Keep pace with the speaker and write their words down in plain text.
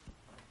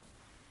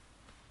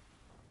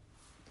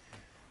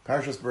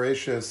Parshas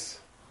Bereishis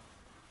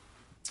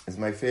is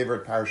my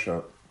favorite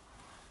parsha,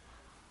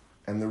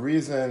 and the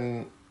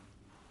reason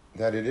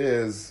that it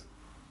is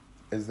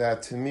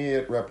that to me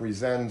it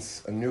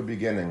represents a new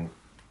beginning.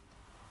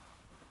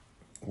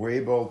 We're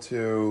able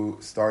to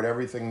start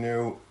everything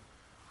new,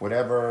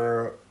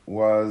 whatever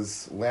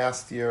was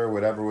last year,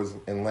 whatever was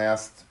in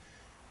last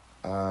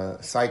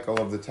cycle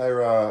of the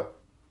Torah,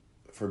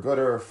 for good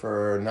or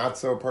for not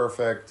so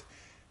perfect.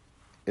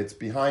 It's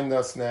behind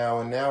us now,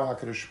 and now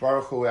HaKadosh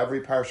Baruch Hu,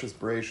 every Parshas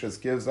Bereishis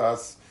gives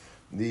us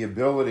the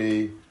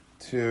ability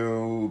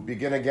to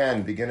begin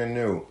again, begin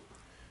anew.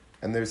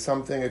 And there's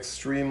something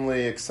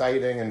extremely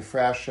exciting and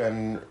fresh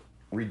and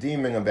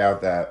redeeming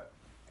about that.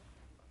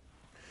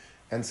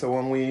 And so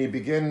when we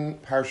begin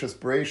Parshas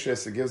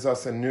Bereishis, it gives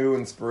us a new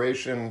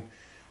inspiration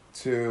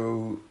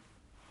to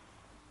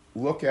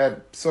look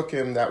at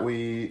psukim that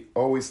we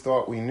always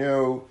thought we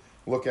knew,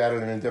 look at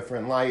it in a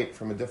different light,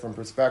 from a different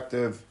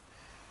perspective,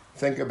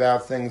 think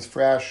about things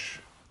fresh,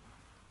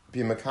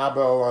 be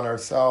makabel on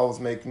ourselves,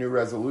 make new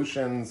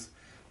resolutions,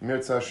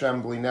 Mirza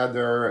Hashem Bli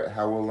Neder,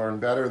 how we'll learn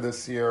better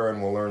this year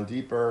and we'll learn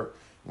deeper,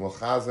 and we'll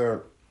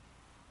chazer.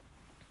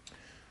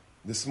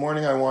 This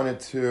morning I wanted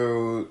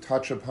to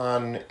touch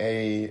upon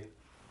a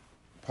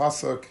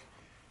pasuk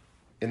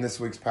in this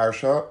week's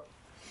parsha,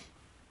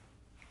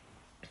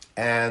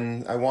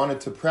 and I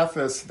wanted to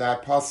preface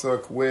that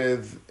pasuk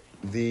with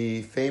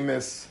the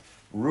famous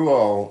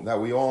rule that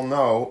we all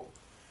know,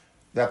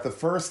 that the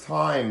first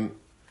time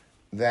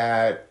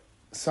that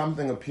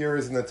something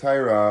appears in the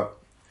Torah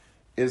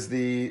is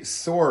the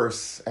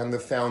source and the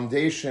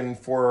foundation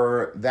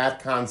for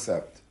that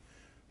concept.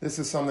 This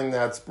is something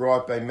that's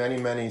brought by many,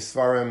 many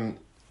svarim,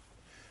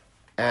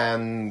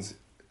 and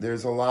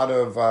there's a lot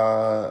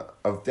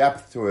of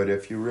depth to it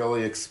if you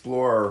really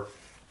explore.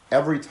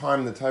 Every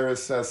time the Torah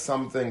says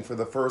something for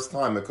the first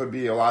time, it could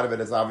be, a lot of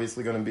it is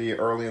obviously going to be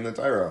early in the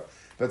Torah,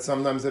 but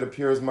sometimes it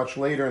appears much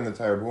later in the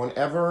Torah. But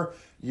whenever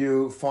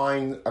you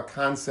find a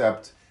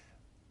concept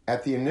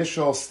at the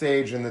initial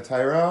stage in the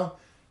Torah,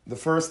 the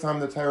first time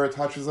the Torah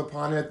touches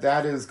upon it,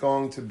 that is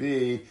going to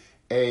be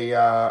a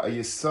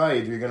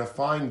yesod. You're going to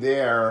find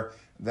there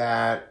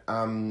that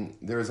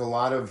there's a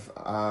lot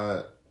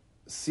of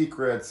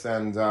secrets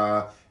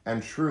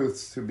and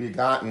truths to be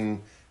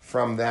gotten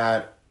from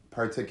that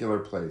particular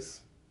place.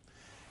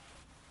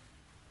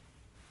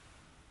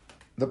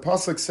 The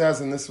pasuk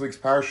says in this week's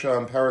parsha,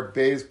 in Parak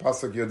Beis,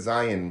 pasuk Yud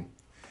Zayin,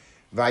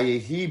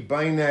 Vayehi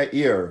baina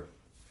ir,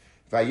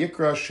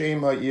 vayikra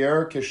shem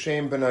ha'ir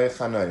keshem b'nai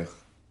Chanoich.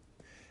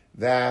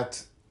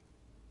 That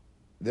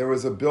there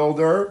was a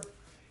builder,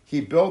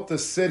 he built the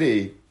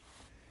city,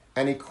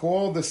 and he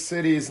called the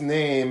city's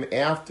name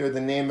after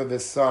the name of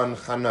his son,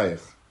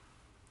 Chanoich.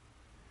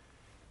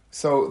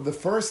 So the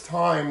first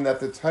time that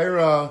the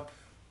Torah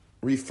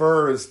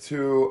refers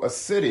to a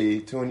city,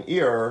 to an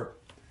ir,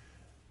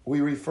 we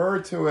refer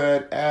to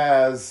it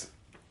as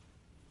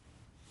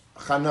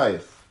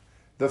Chanoich.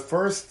 The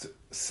first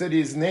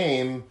city's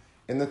name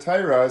in the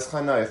Torah is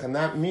Chanoich, and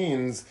that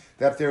means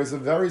that there's a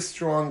very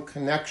strong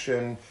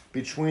connection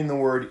between the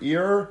word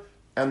ir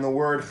and the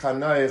word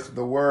Chanoich,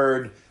 the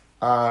word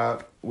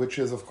which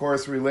is of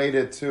course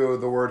related to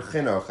the word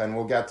chinuch, and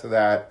we'll get to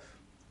that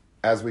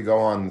as we go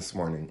on this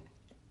morning.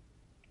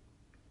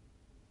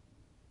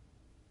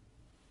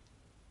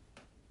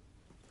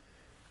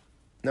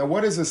 Now,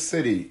 what is a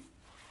city?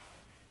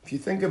 If you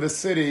think of a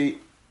city,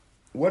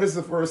 what is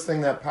the first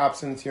thing that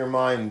pops into your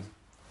mind?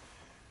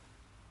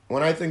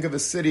 When I think of a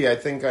city, I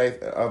think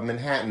of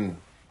Manhattan.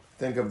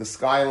 Think of the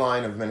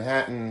skyline of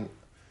Manhattan,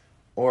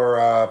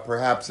 or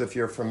perhaps if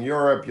you're from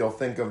Europe, you'll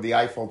think of the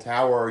Eiffel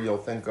Tower. You'll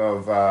think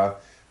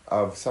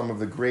of some of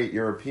the great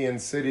European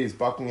cities,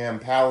 Buckingham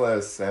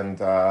Palace and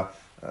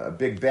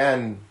Big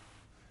Ben.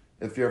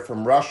 If you're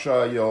from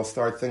Russia, you'll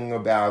start thinking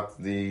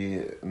about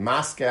the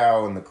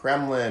Moscow and the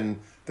Kremlin,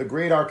 the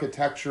great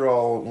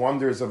architectural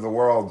wonders of the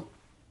world.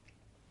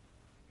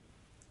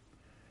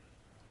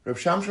 Reb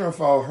Shamshon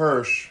Raphael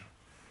Hirsch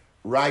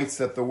writes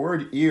that the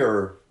word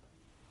ir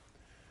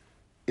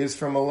is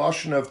from a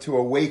lashon of to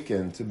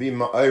awaken, to be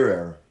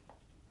ma'arer.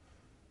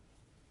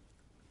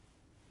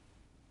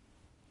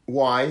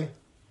 Why?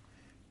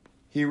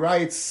 He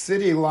writes,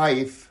 city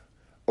life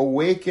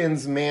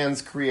awakens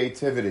man's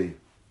creativity.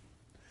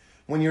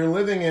 When you're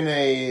living in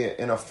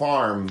a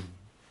farm,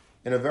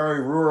 in a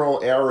very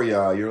rural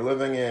area, you're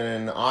living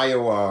in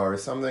Iowa or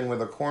something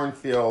with a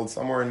cornfield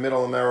somewhere in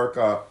middle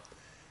America,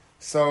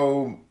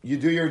 so you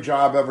do your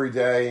job every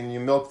day and you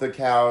milk the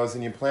cows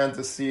and you plant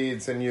the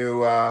seeds and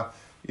you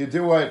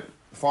do what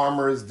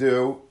farmers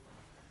do,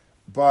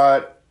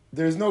 but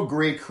there's no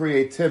great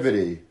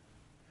creativity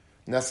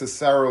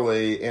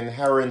necessarily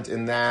inherent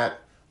in that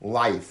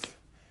life,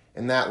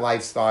 in that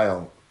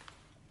lifestyle.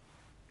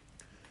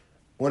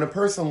 When a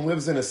person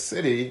lives in a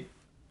city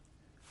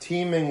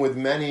teeming with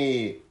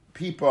many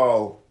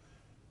people,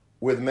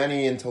 with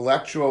many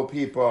intellectual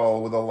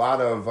people, with a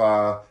lot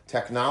of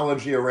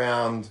technology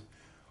around,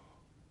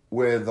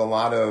 with a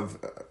lot of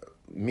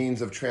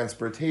means of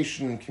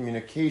transportation,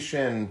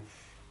 communication,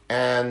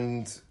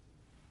 and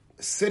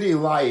city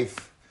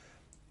life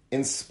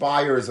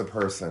inspires a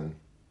person.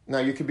 Now,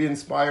 you could be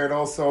inspired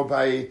also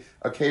by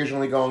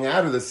occasionally going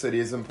out of the city.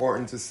 It's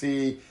important to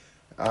see,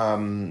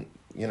 the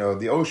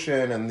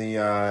ocean and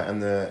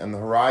the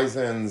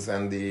horizons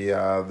and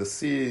the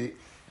sea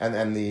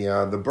and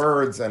the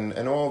birds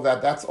and all of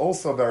that. That's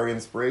also very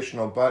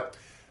inspirational. But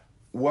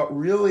what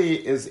really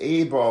is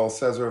able,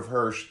 says Rav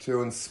Hirsch,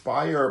 to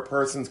inspire a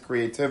person's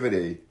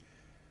creativity,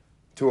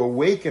 to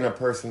awaken a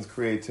person's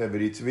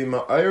creativity, to be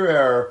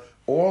ma'arer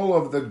all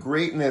of the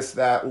greatness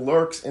that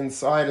lurks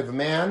inside of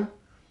man,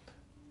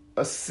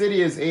 a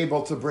city is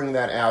able to bring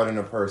that out in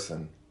a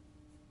person.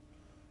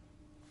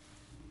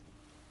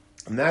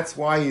 And that's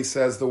why he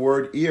says the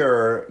word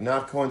ir,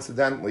 not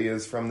coincidentally,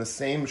 is from the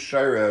same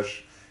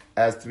shirish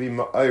as to be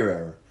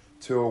ma'arer,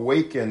 to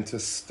awaken, to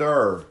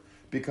stir,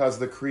 because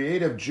the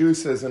creative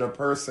juices in a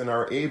person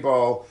are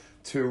able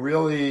to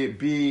really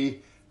be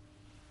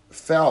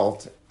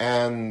felt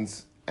and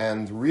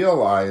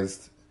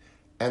realized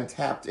and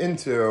tapped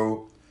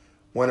into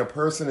when a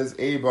person is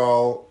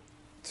able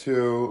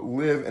to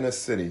live in a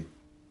city.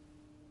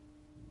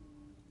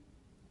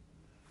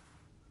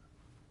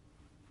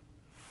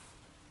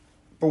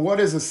 But what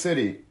is a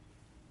city?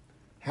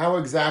 How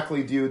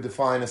exactly do you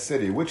define a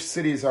city? Which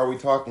cities are we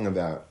talking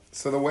about?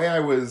 So the way I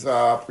was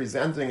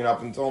presenting it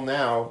up until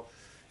now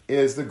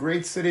is the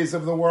great cities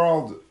of the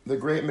world, the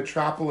great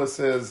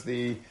metropolises,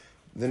 the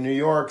New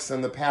Yorks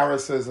and the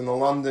Parises and the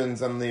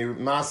Londons and the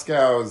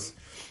Moscows.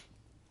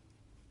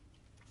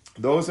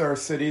 Those are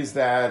cities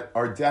that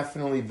are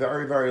definitely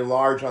very, very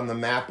large on the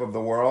map of the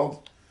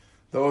world.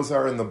 Those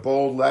are in the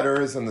bold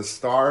letters and the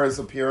stars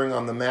appearing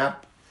on the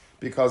map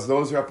because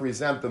those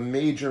represent the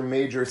major,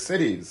 major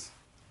cities.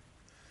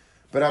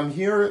 But I'm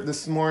here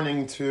this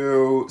morning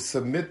to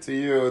submit to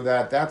you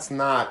that that's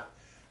not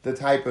the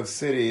type of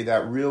city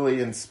that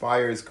really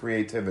inspires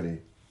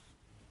creativity.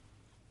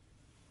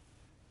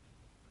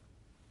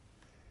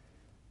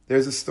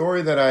 There's a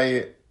story that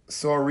I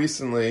saw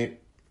recently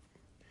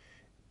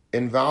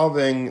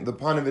involving the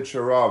Panovich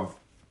Rav,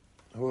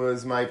 who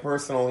is my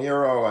personal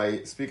hero.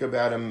 I speak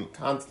about him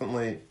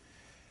constantly.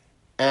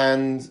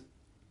 And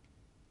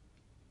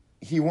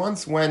he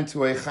once went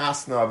to a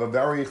chasna of a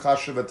very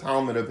chashuv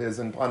talmid of his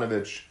in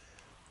Panovich,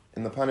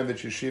 in the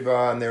Panovich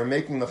Yeshiva, and they were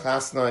making the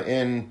chasna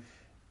in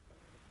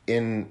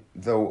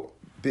the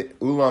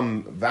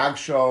Ulam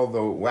Vagshal, the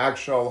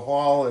Wagshal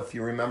Hall. If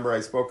you remember, I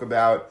spoke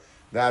about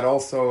that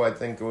also. I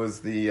think it was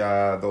the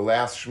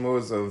last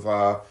shmuz of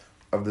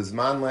the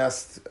Zman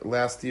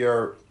last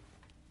year.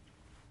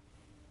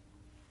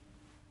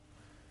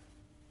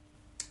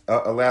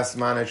 Last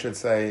Zman, I should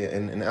say,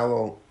 in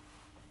Elul,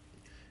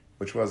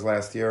 which was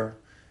last year.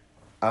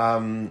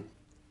 And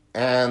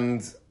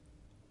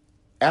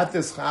at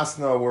this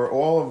chasna were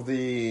all of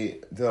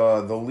the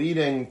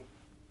leading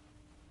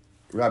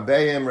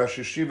Rabbeim, Rosh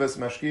Yeshivas,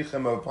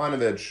 Mashgichim of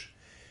Panovich,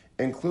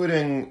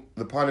 including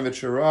the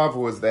Panovich Rav,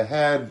 who was the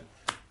head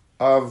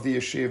of the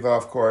yeshiva,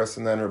 of course,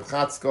 and then Reb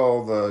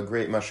Chatzkel, the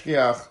great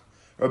Mashgiach,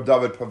 Reb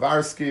David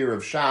Povarsky, Reb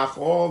Shach,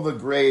 all the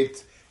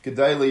great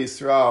Gedolei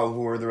Yisrael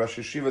who were the Rosh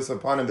Yeshivas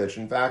of Panovich.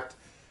 In fact,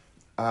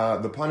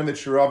 the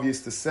Panovich Rav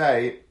used to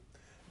say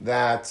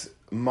that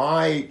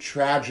my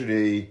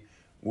tragedy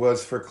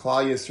was for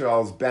Klal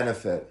Yisrael's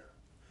benefit.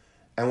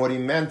 And what he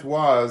meant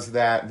was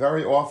that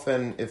very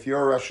often, if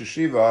you're a Rosh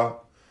Yeshiva,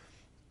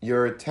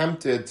 you're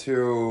tempted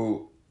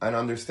to, and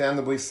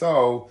understandably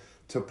so,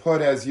 to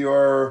put as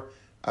your,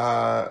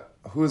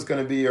 who's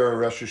going to be your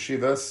Rosh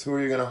Yeshivas, who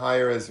are you going to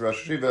hire as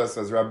Rosh Yeshivas,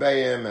 as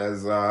Rabbeim,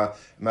 as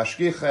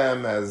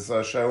Mashgichem, as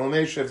Shalom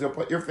Eshev, you'll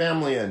put your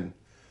family in.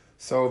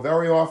 So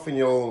very often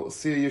you'll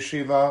see a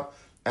yeshiva,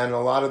 and a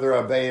lot of the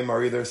Rabbeim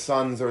are either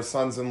sons or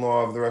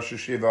sons-in-law of the Rosh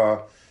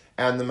Yeshiva,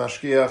 and the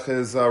Mashgiach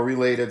is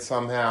related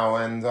somehow,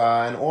 and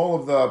all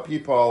of the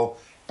people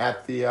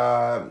at the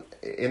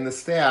in the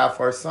staff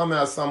are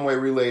somehow, some way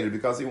related,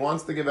 because he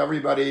wants to give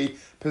everybody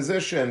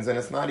positions, and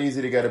it's not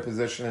easy to get a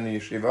position in the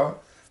yeshiva.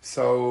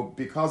 So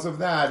because of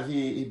that,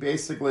 he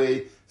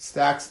basically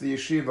stacks the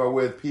yeshiva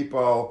with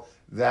people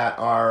that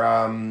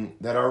are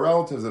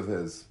relatives of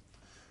his.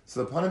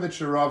 So the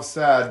Panovich Rav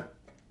said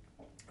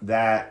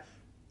that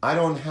I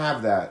don't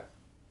have that.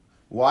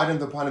 Why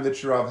didn't the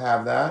Panovich Rav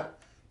have that?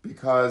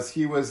 Because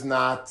he was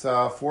not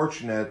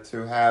fortunate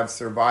to have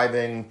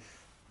surviving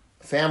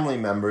family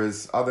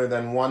members other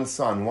than one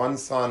son. One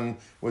son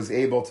was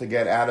able to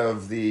get out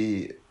of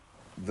the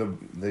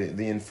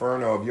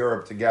inferno of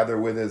Europe together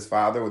with his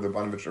father, with the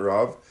Panovich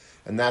Rav,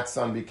 and that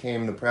son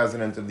became the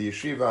president of the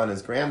yeshiva, and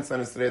his grandson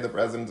is today the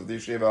president of the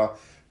yeshiva.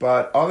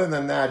 But other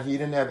than that, he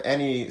didn't have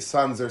any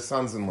sons or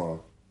sons-in-law.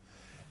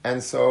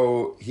 And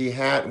so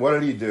what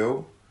did he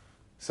do?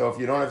 So if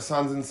you don't have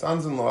sons and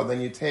sons-in-law, then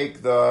you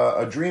take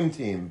a dream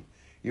team.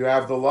 You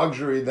have the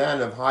luxury then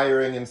of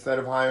hiring, instead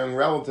of hiring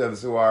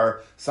relatives who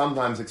are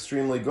sometimes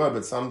extremely good,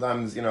 but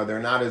sometimes, they're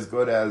not as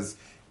good as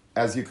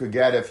you could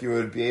get if you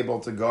would be able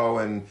to go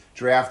and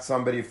draft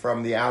somebody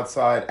from the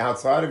outside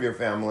of your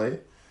family.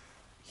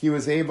 He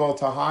was able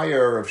to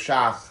hire Rav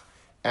Shach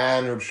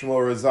and Reb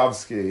Shmuel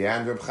Rozovsky,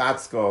 and Reb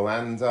Chatzkel,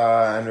 and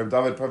Reb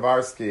David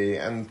Povarsky,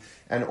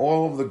 and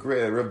all of the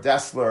great, Reb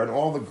Dessler, and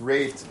all the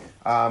great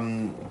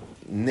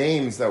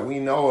names that we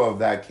know of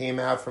that came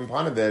out from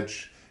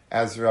Panovich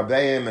as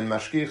Rabbeim and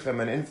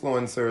Mashgichim and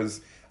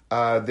influencers,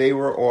 they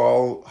were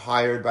all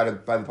hired by the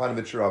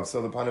Panovich Rav.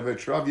 So the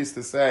Panovich Rav used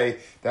to say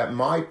that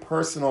my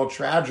personal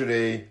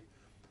tragedy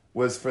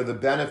was for the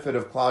benefit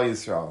of Klal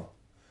Yisrael.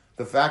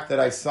 The fact that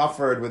I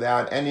suffered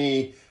without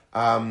any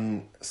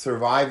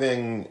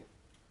surviving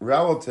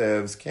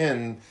relatives,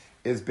 kin,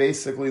 is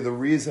basically the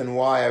reason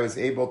why I was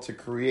able to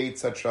create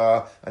such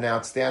an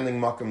outstanding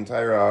Makom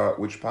Torah,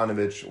 which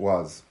Panovich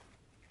was.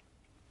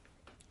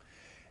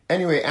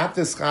 Anyway, at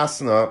this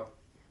chasna,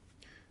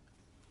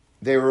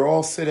 they were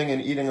all sitting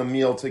and eating a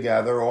meal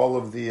together. All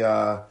the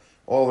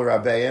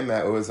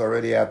Rabbeim. It was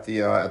already at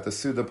the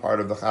Suda part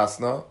of the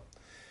chasna,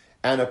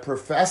 and a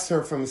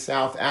professor from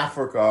South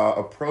Africa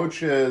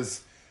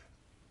approaches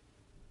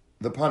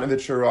the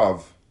Panovich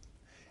Rav,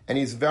 and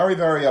he's very,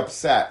 very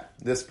upset.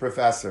 This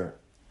professor,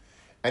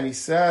 and he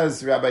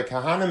says, Rabbi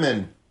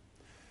Kahaneman,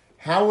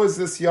 how is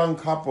this young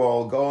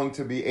couple going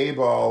to be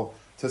able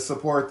to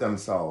support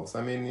themselves?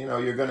 I mean,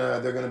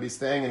 they're gonna be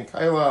staying in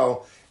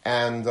Kailel,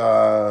 and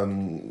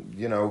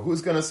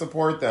who's going to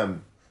support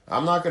them?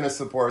 I'm not going to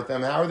support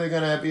them. How are they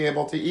going to be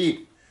able to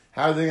eat?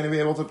 How are they going to be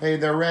able to pay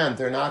their rent?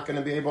 They're not going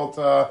to be able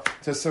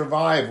to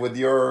survive with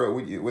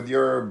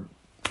your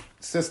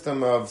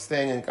system of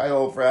staying in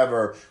Kailel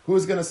forever.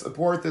 Who's going to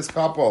support this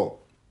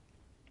couple?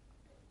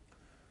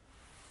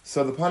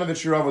 So the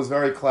Panovich Rav was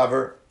very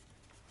clever,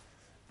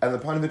 and the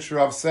Panovich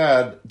Rav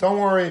said, "Don't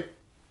worry."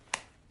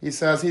 He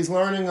says he's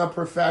learning a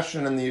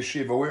profession in the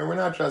yeshiva. We're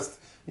not just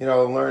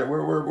learning.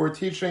 We're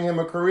teaching him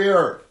a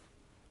career.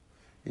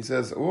 He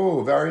says,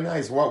 "Ooh, very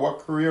nice. What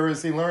career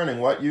is he learning?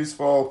 What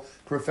useful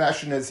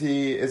profession is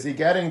he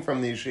getting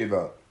from the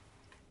yeshiva?"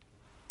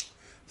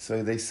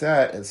 So the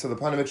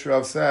Panovich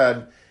Rav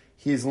said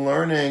he's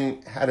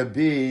learning how to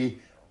be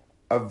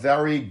a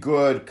very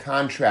good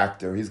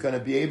contractor. He's going to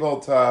be able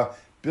to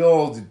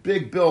build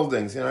big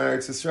buildings.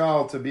 Eretz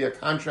Yisrael, to be a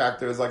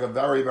contractor is like a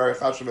very, very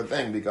chashuv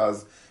thing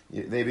because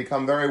they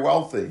become very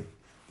wealthy.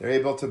 They're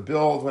able to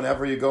build.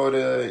 Whenever you go to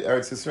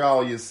Eretz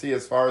Yisrael, you see,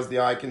 as far as the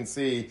eye can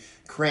see,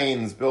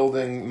 cranes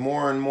building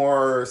more and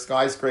more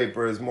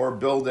skyscrapers, more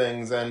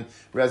buildings and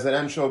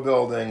residential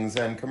buildings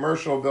and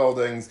commercial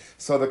buildings.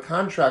 So the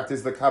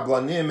contractors, the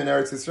kablanim in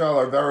Eretz Yisrael,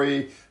 are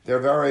very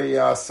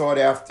sought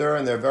after,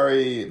 and they're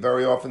very,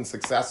 very often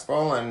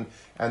successful, and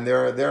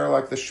they're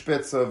like the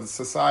spitz of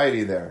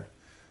society there.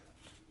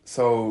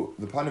 So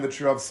the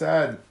Panovich Rav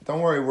said, "Don't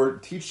worry, we're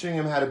teaching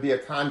him how to be a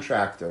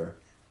contractor.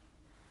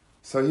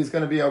 So he's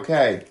going to be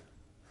okay."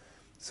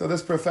 So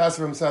this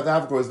professor from South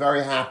Africa was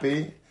very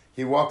happy.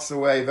 He walks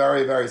away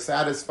very, very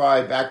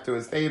satisfied, back to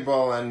his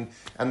table, and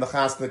the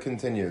chasna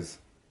continues.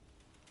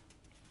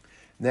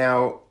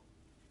 Now,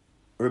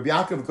 Rabbi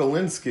Yaakov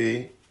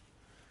Galinsky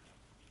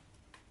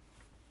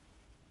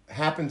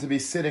happened to be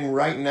sitting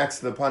right next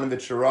to the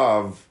Panovich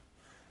Rav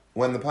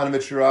when the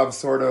Panovich Rav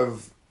sort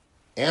of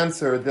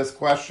answered this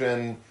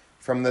question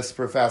from this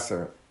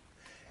professor.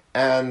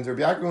 And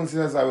Rabbi Yaakov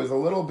says, I was a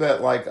little bit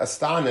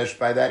astonished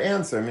by that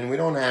answer. I mean, we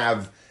don't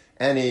have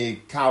any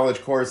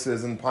college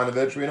courses in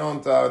Panovich. We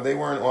don't. They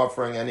weren't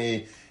offering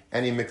any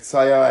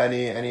miktsaya,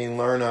 any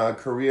learn a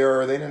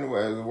career. They didn't.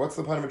 What's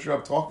the Panovich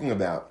Rav talking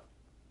about?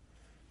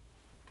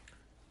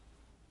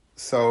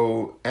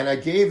 So, and I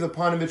gave the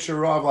Panovich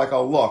Rav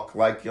a look,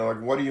 what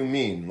do you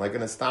mean? Like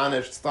an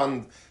astonished,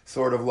 stunned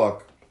sort of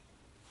look.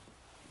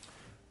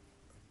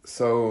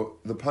 So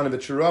the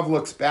Panovich Rav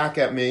looks back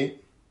at me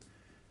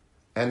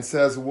and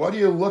says, "What are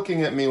you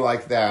looking at me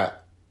like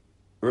that,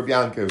 Reb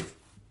Yankov?"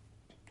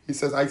 He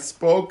says, "I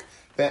spoke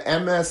the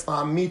emes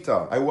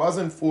ha'amita. I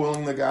wasn't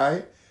fooling the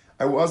guy.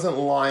 I wasn't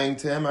lying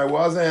to him. I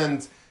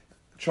wasn't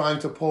trying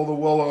to pull the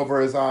wool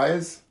over his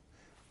eyes.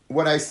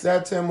 What I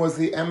said to him was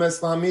the emes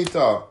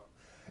ha'amita.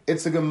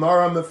 It's a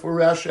Gemara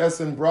mefureshes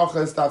in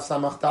Brachas Daf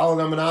Samach Daled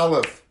Amud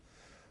Aleph,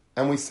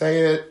 and we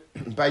say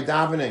it by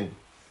davening.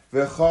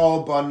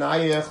 V'chol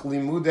banayich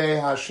limudei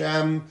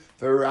Hashem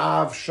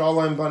v'rav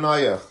shalom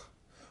banayich.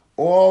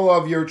 All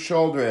of your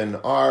children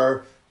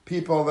are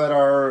people that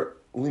are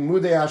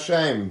limudei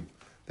Hashem.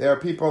 They are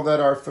people that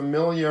are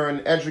familiar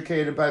and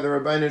educated by the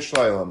Rabbeinu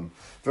Shalom.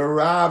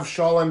 V'rav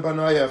shalom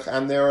banayich,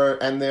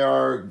 and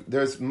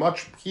there's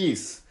much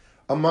peace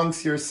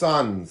amongst your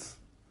sons."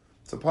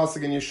 It's a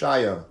pasuk in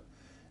Yeshaya.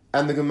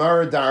 And the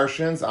Gemara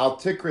darshans, Al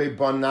tikre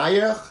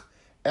banayich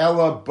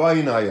ela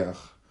bainayich.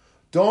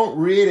 Don't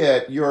read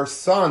it, your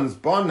sons,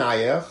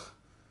 banayich,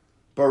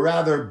 but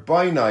rather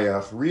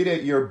bainayich. Read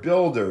it, your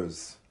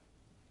builders.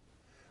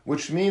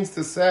 Which means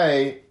to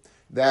say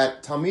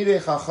that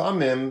Talmidei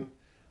Chachamim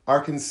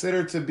are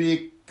considered to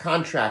be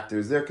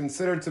contractors. They're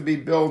considered to be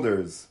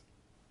builders.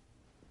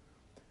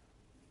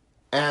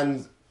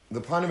 And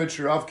the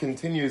Panovich Rav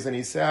continues, and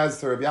he says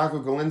to Rabbi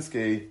Yaakov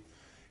Galinsky,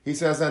 he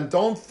says, and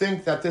don't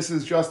think that this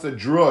is just a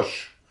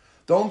drush.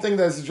 Don't think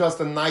this is just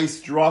a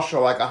nice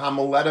drasha, like a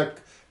homiletic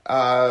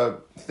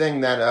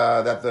thing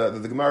that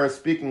the Gemara is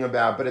speaking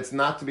about, but it's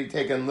not to be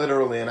taken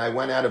literally, and I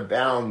went out of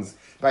bounds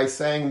by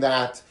saying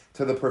that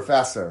to the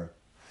professor.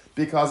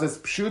 Because it's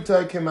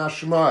pshuta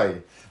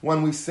k'mashmai.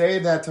 When we say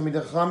that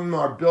Talmidei Chachamim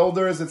are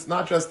builders, it's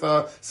not just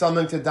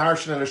something to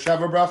darshan in a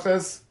Sheva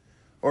Brachas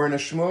or in a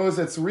Shmuz,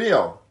 it's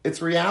real.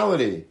 It's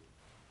reality.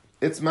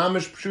 It's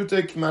mamish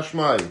pshuta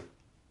k'mashmai.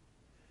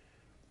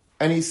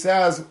 And he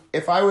says,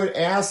 if I would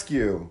ask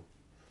you,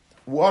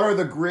 what are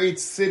the great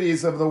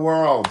cities of the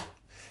world?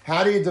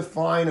 How do you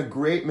define a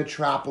great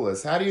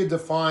metropolis? How do you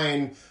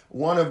define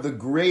one of the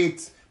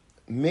great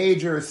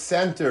major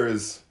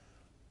centers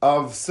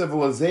of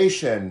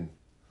civilization?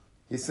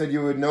 He said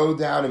you would no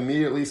doubt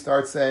immediately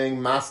start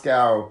saying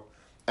Moscow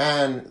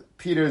and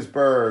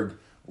Petersburg,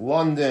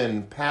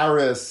 London,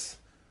 Paris.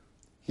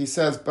 He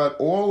says, but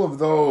all of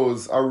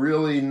those are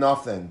really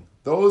nothing.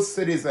 Those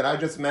cities that I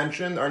just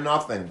mentioned are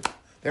nothing.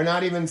 They're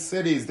not even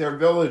cities, they're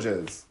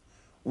villages.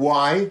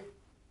 Why?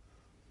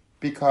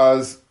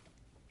 Because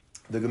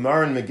the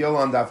Gemara in Megillah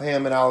on Daf Hey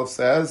Amud Aleph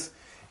says,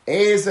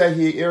 Eza hi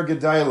ir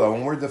gedayla.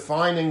 When we're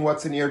defining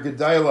what's an ir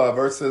gedayla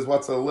versus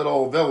what's a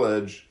little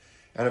village,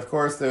 and of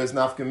course there's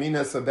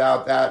nafkaminas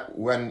about that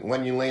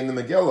when you lane the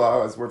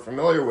Megillah, as we're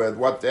familiar with,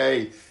 what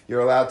day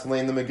you're allowed to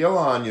lane the Megillah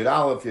on, Yud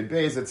Aleph, Yud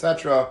Beis,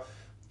 etc.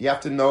 You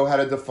have to know how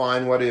to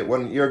define what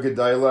an ir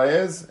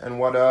gedayla is and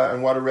what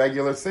a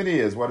regular city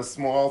is, what a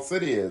small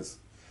city is.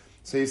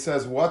 So he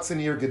says, what's an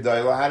ir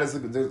gedayla? How does the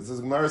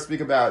Gemara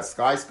speak about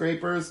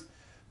skyscrapers?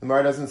 The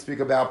Gemara doesn't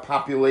speak about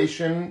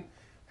population,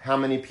 how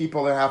many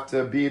people there have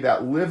to be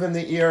that live in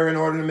the ir in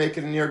order to make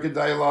it an ir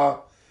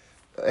gedayla.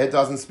 It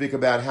doesn't speak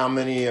about how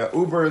many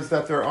Ubers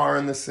that there are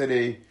in the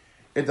city.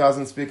 It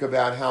doesn't speak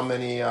about how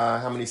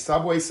many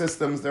subway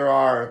systems there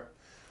are.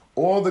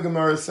 All the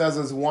Gemara says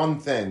is one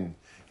thing.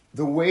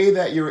 The way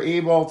that you're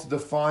able to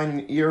define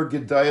an ir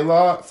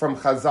gedayla from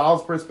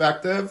Chazal's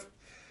perspective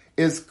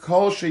is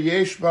kol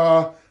sheyesh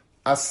ba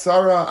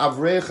asara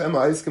avrechem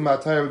ha'iskim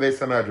ha'tayr b'beis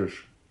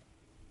hamedrash.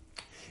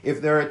 If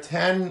there are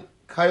 10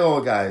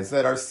 kail guys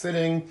that are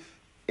sitting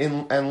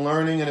in and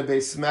learning in a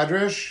beis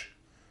medrash,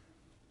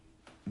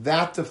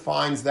 that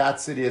defines that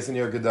city as an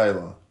ir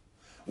gedayla.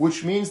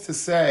 Which means to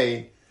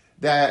say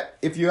that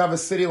if you have a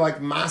city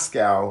like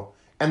Moscow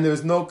and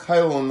there's no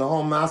kail in the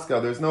whole Moscow,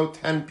 there's no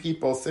 10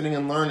 people sitting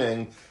and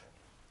learning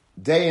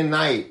day and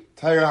night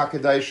Torah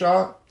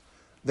HaKadoshah,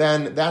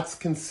 then that's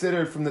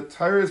considered, from the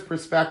Torah's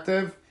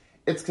perspective,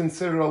 it's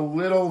considered a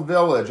little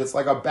village. It's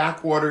like a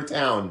backwater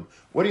town.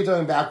 What are you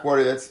talking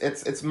backwater?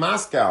 It's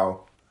Moscow.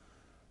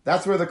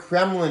 That's where the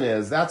Kremlin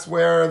is. That's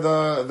where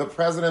the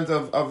president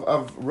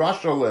of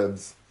Russia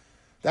lives.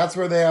 That's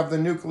where they have the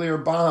nuclear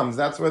bombs.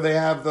 That's where they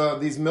have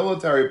these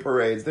military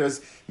parades.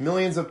 There's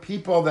millions of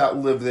people that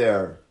live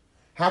there.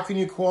 How can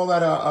you call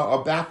that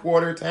a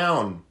backwater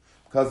town?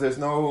 Because there's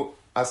no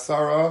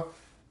asara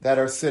that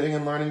are sitting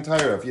and learning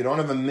Torah. If you don't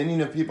have a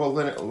million of people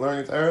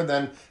learning Torah,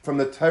 then from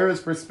the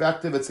Torah's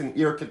perspective, it's an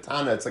ir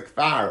ketana, it's a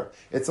kfar,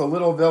 it's a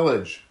little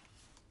village.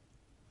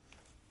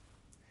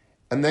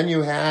 And then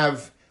you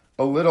have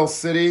a little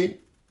city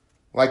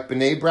like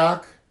Bnei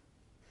Brak.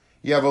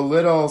 You have a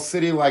little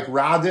city like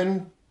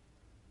Radin,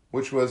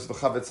 which was the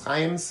Chavetz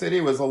Chaim city.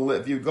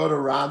 If you go to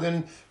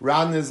Radin,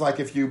 Radin is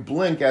like if you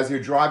blink as you're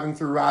driving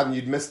through Radin,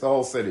 you'd miss the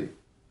whole city.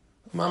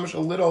 Mamish, a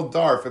little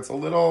darf. It's a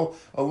little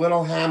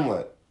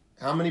hamlet.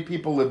 How many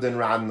people lived in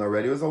Radin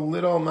already? It was a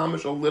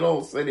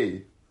little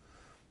city.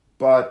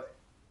 But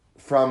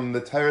from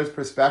the Torah's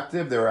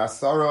perspective, there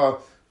was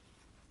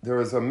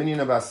a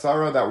minion of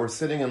Asara that were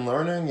sitting and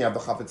learning. You have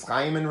the Chavetz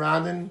Chaim in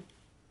Radin.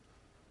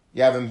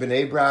 You have in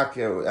Bnei Brak,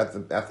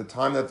 at the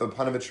time that the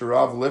Panovich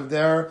Rav lived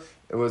there,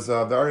 it was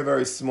a very,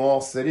 very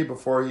small city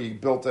before he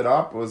built it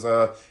up. It was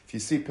if you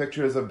see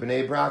pictures of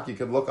Bnei Brak, you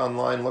could look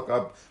online, look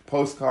up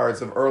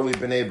postcards of early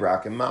Bnei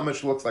Brak, and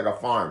Mamish looks like a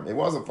farm. It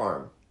was a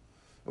farm.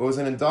 It was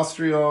an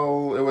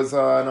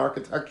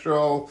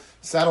architectural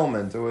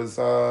settlement. It was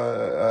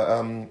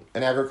an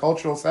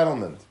agricultural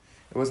settlement.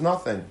 It was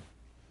nothing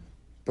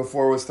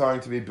before it was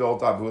starting to be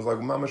built up. It was like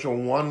mamash,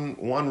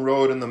 one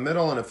road in the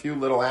middle and a few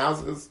little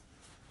houses.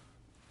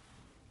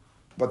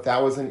 But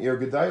that was an ir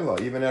gedayla.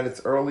 Even at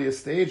its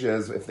earliest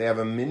stages, if they have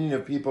a million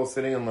of people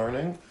sitting and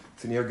learning,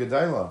 it's an ir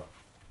gedayla.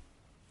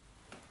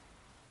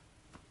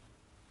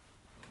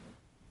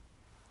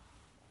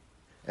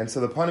 And so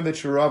the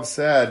Panovich Rav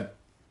said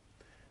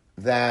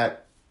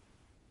that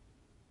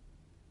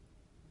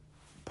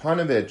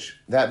Panovich,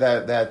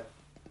 that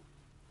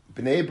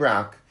Bnei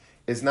Brak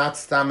is not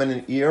stam in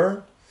an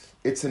ir,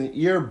 it's an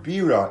ir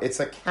bira, it's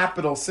a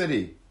capital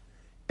city.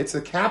 It's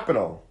a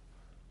capital.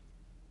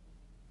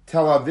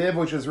 Tel Aviv,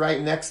 which is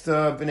right next to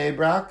Bnei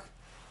Brak,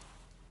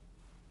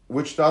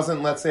 which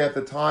doesn't, let's say at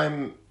the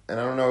time, and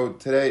I don't know,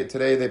 today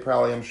they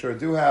probably, I'm sure,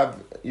 do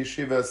have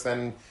yeshivas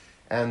and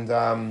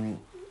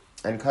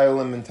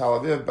Kailim in Tel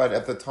Aviv, but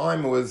at the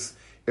time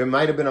it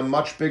might have been a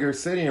much bigger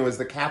city, and it was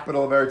the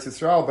capital of Eretz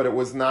Yisrael, but it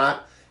was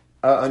not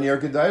an ir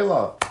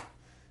gedayla.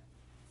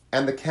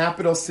 And the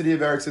capital city of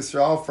Eretz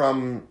Yisrael,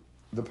 from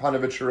the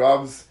Panovich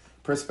Rav's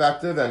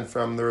perspective and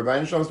from the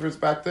Rebbeinu Shalom's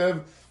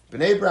perspective,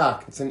 Bnei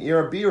Brak, it's an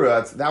Ir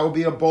Bira, that would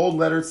be a bold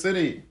letter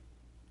city.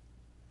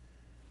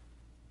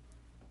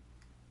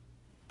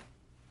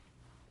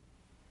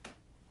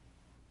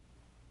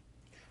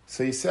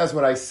 So he says,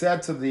 what I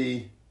said to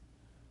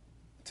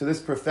this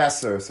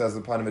professor, says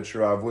the Panovich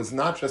Rav, was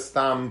not just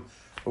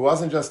it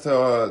wasn't just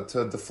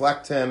to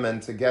deflect him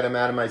and to get him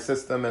out of my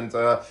system and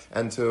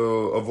to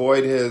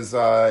avoid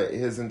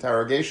his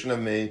interrogation of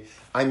me.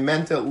 I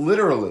meant it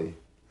literally.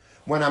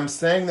 When I'm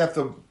saying that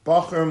the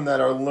Bachrim that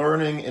are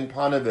learning in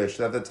Panovich,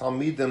 that the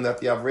Talmidim, that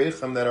the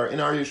Avrechim that are in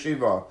our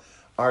yeshiva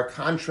are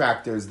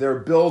contractors, they're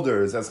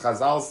builders, as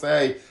Chazal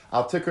say,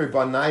 Al Tikri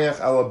Banayach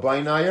Al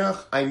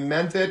Bainayach, I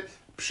meant it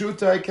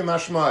Pshutai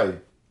Kemashmai.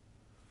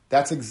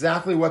 That's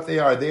exactly what they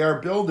are. They are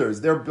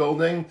builders. They're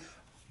building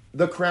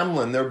the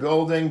Kremlin. They're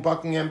building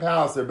Buckingham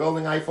Palace. They're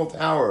building Eiffel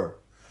Tower.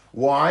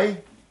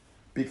 Why?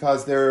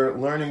 Because they're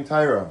learning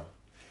Torah.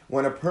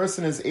 When a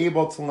person is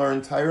able to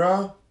learn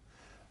Torah,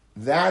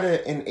 that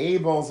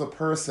enables a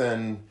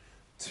person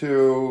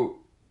to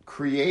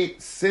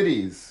create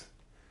cities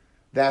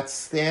that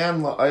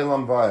stand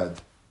la'olam va'ed.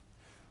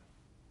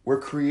 We're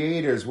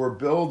creators. We're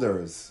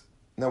builders.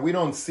 Now, we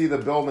don't see the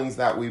buildings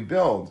that we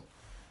build.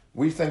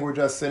 We think we're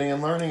just sitting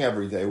and learning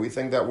every day. We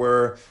think that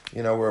we're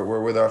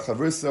with our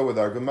chavrusa, with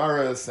our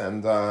gemaras,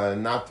 and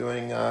not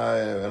doing,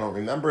 I don't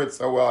remember it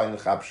so well, I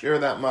didn't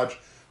chapshir that much.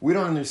 We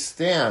don't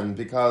understand,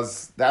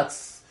 because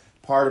that's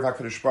part of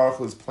HaKadosh Baruch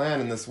Hu's plan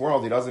in this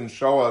world. He doesn't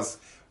show us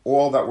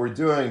all that we're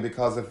doing,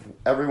 because if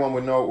everyone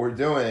would know what we're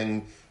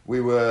doing,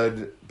 we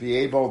would be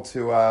able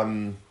to,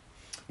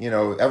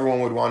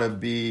 everyone would want to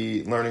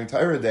be learning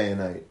Torah day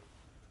and night.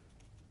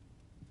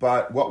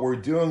 But what we're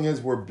doing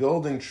is we're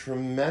building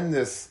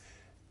tremendous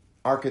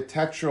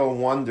architectural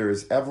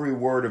wonders, every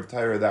word of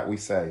Torah that we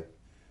say,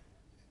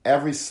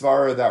 every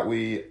svara that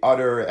we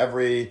utter,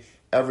 every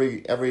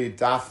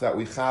daf that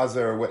we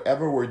chazer,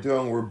 whatever we're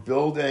doing, we're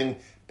building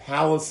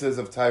palaces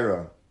of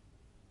Torah.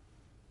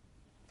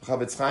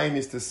 Chavetz Chaim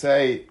used to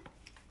say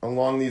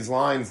along these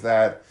lines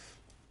that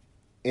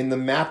in the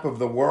map of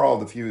the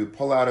world, if you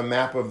pull out a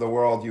map of the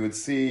world, you would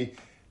see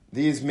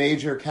these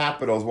major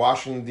capitals,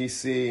 Washington,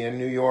 D.C., and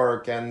New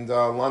York, and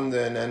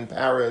London, and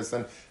Paris,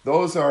 and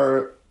those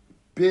are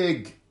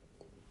big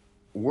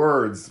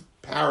words.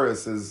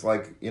 Paris is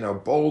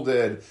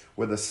bolded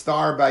with a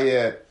star by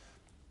it,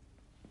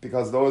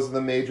 because those are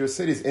the major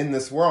cities in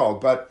this world.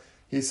 But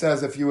he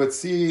says if you would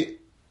see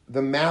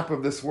the map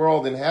of this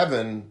world in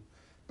heaven,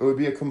 it would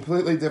be a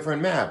completely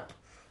different map.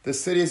 The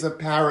cities of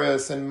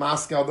Paris and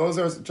Moscow, those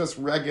are just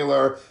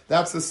regular.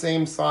 That's the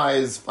same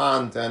size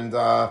font and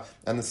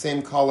the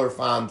same color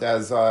font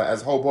as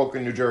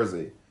Hoboken, New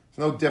Jersey. There's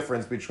no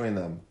difference between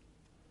them.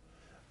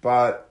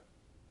 But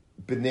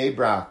Bnei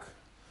Brak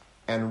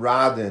and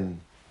Radin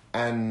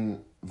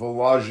and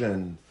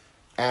Volozhin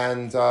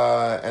and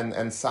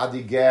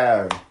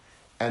Sadiger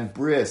and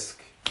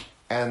Brisk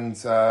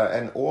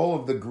and all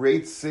of the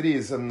great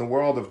cities in the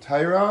world of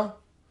Torah,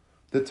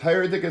 the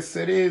Torah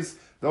cities.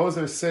 Those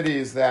are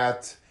cities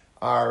that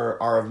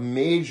are of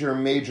major,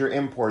 major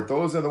import.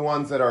 Those are the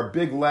ones that are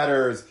big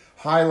letters,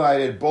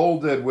 highlighted,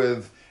 bolded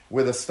with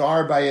a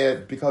star by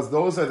it, because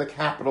those are the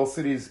capital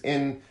cities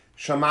in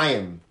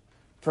Shamayim.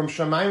 From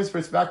Shamayim's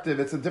perspective,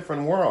 it's a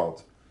different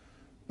world.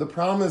 The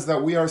problem is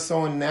that we are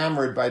so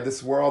enamored by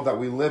this world that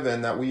we live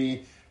in that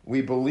we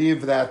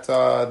believe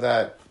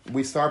that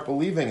we start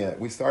believing it.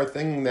 We start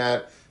thinking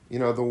that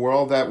the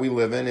world that we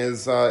live in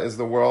is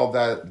the world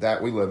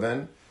that we live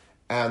in.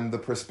 And the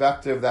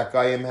perspective that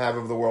Goyim have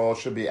of the world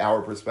should be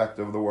our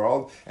perspective of the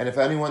world. And if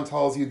anyone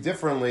tells you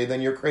differently,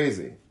 then you're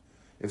crazy.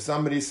 If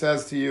somebody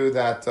says to you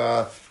that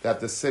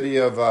the city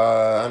of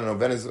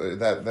Venezuela,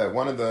 that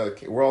one of the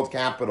world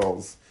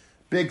capitals,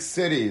 big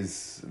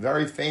cities,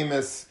 very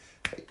famous,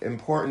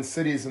 important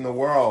cities in the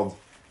world,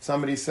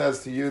 somebody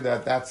says to you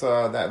that's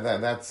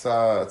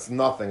it's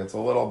nothing. It's a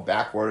little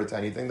backward to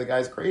anything. The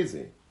guy's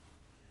crazy.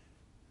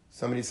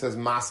 Somebody says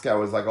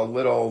Moscow is like a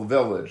little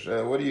village.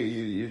 What are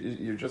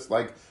you're just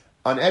like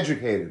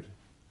uneducated.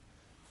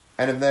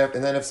 And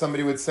then if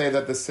somebody would say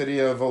that the city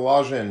of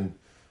Volozhin,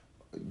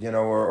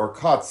 or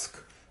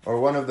Kutsk, or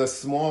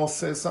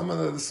some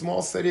of the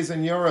small cities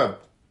in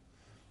Europe,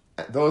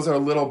 those are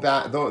little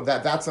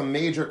that's a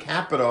major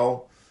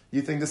capital.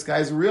 You think this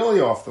guy's really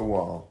off the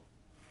wall.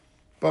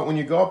 But when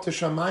you go up to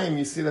Shamayim,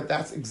 you see that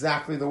that's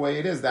exactly the way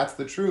it is. That's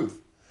the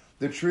truth.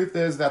 The truth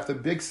is that the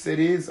big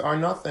cities are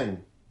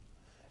nothing.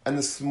 And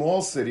the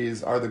small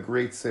cities are the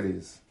great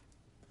cities.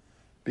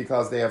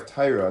 Because they have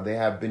Torah, they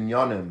have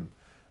binyanim.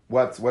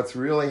 What's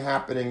really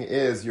happening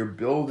is you're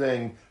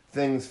building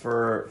things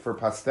for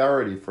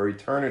posterity, for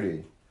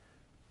eternity.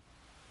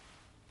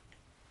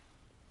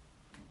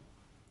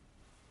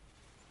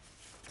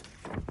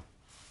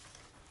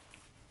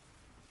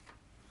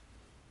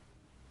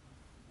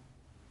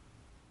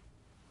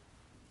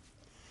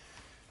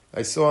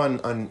 I saw on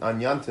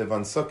Yantiv,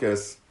 on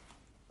Sukkot,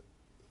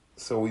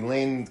 so we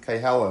laned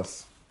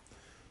Kehelas.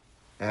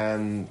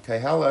 And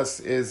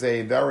Kehelas is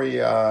a very,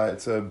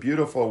 it's a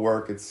beautiful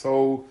work. It's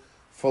so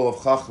full of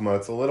chachma.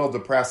 It's a little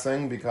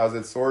depressing because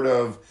it sort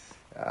of,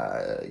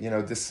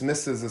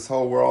 dismisses this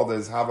whole world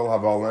as havel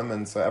havolim,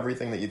 and so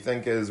everything that you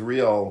think is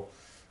real,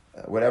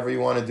 whatever you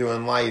want to do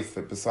in life,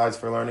 besides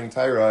for learning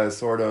Torah, is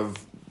sort of,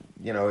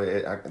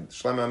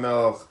 Shlomo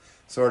Melech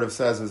sort of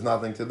says there's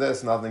nothing to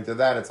this, nothing to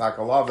that. It's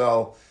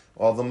hakalavel,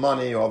 all the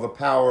money, all the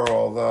power,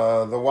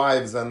 all the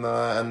wives and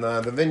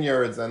the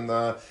vineyards and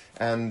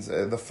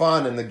the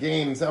fun and the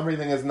games.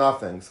 Everything is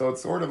nothing. So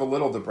it's sort of a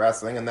little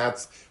depressing, and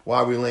that's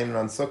why we landed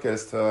on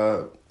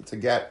Sukkot to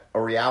get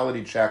a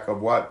reality check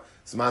of what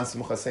Zman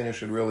Simchas Seinu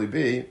should really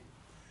be.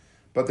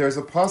 But there's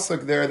a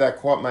pasuk there that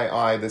caught my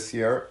eye this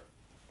year,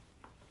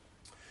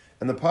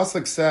 and the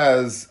pasuk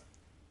says,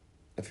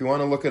 if you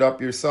want to look it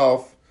up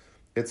yourself,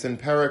 it's in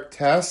Perek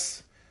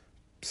Tes,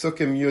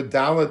 Psukim Yud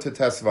Daled to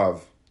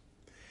Tesvav.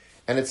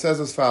 And it says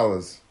as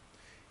follows: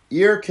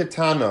 Ir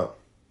Ketana,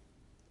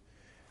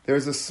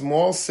 there's a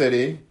small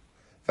city,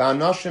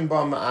 V'anashim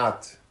ba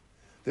ma'at,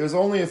 there's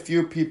only a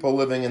few people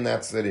living in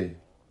that city.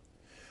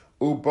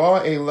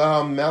 Uba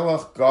Elah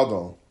Melech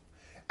Gadol,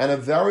 and a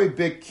very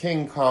big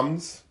king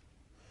comes,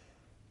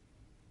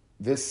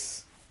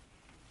 this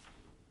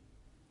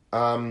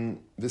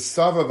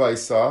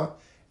Savavaisa,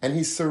 and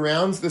he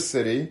surrounds the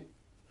city,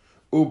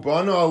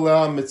 Ubana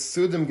Aleh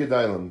Mitsudim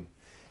Gedailim,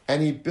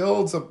 and he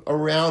builds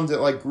around it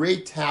like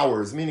great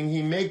towers, meaning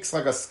he makes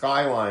like a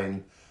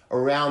skyline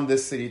around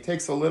this city. He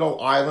takes a little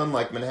island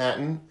like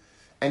Manhattan,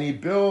 and he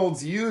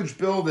builds huge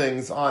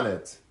buildings on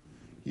it.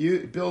 He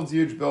builds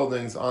huge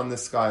buildings on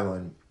this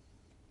skyline.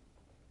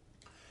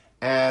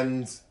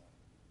 And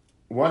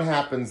what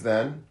happens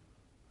then?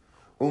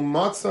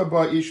 Umatza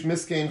ba'ish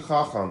miskein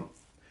chacham.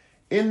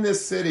 In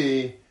this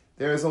city,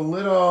 there's a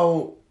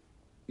little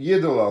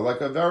yidula,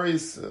 like a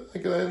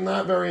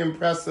not very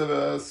impressive,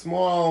 a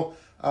small,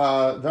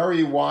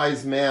 very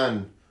wise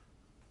man.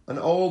 An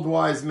old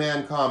wise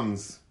man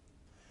comes,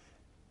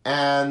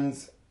 and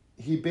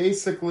he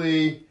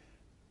basically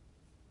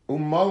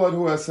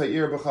umaladu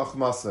asayir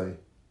b'chachmasei,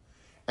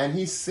 and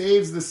he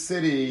saves the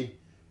city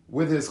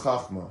with his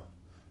chachma.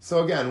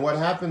 So again, what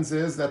happens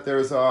is that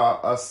there's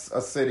a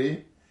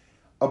city,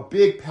 a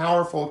big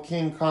powerful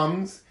king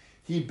comes,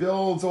 he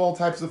builds all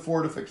types of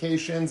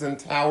fortifications and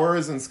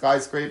towers and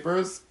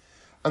skyscrapers,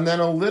 and then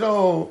a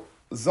little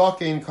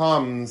zaken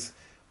comes,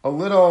 a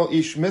little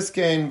ish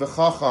miskein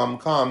v'chacham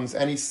comes,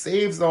 and he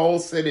saves the whole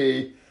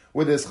city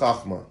with his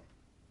chachma.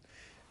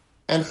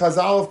 And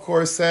Chazal, of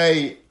course,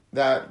 say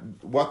that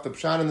what the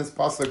pshat in this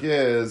pasuk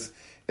is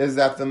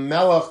that the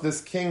melech,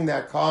 this king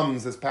that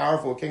comes, this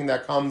powerful king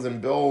that comes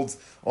and builds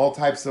all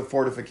types of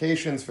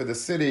fortifications for the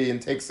city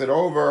and takes it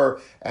over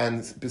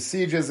and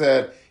besieges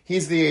it,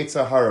 he's the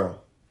Yetzer Hara.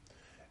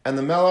 And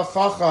the melech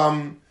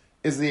chacham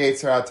is the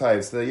Yetzer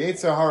HaTov. So the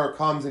Yetzer Hara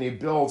comes and he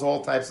builds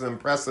all types of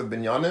impressive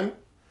binyanim,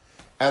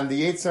 and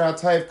the Yetzer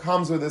HaTov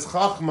comes with his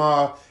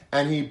chachma,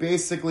 and he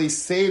basically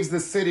saves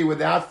the city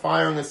without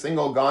firing a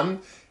single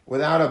gun,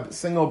 without a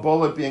single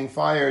bullet being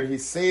fired. He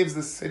saves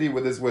the city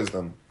with his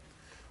wisdom.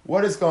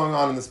 What is going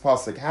on in this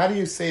pasuk? How do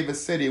you save a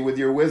city with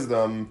your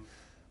wisdom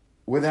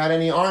without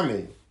any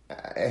army?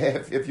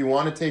 If you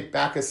want to take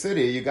back a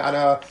city, you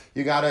gotta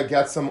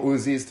get some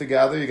Uzis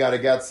together. You gotta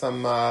get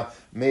some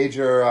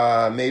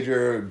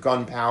major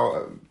gun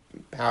power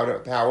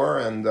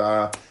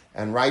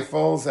and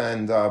rifles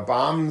and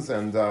bombs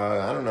and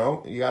I don't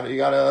know. You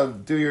gotta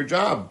do your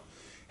job.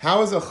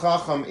 How is a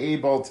chacham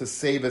able to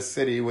save a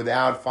city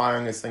without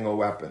firing a single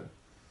weapon?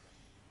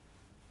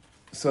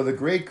 So the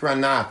great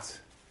Granat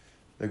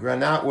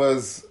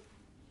was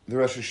the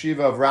Rosh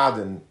Hashiva of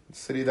Radin, the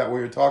city that we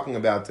were talking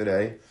about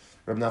today,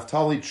 Reb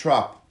Naftali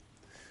Trop.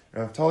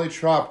 Reb Naftali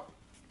Trop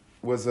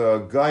was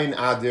a Gain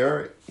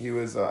Adir. He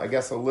was, I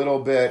guess, a little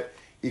bit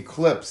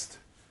eclipsed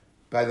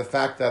by the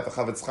fact that the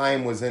Chavetz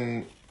Chaim was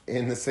in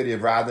the city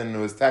of Radin. It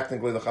was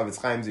technically the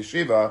Chavetz Chaim's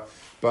yeshiva,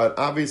 but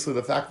obviously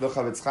the fact that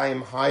the Chavetz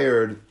Chaim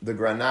hired the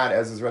Granat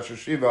as his Rosh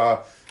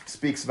Hashiva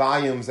speaks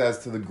volumes as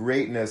to the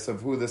greatness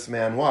of who this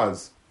man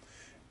was.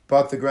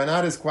 But the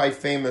Granat is quite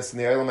famous in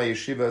the Eilam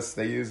Yeshivas.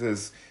 They use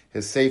his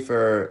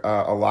sefer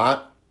a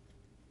lot.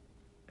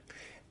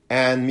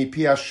 And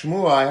Mipi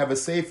Shmua, I have a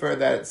sefer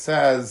that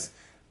says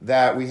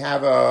that we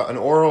have an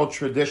oral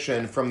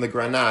tradition from the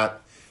Granat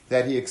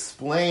that he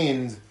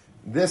explained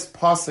this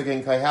pasuk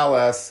in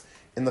Koheles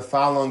in the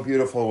following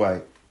beautiful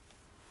way.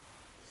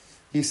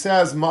 He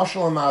says,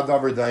 Mashal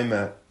ma'adavar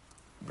daimet,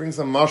 brings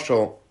a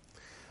mashal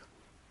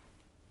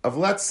of,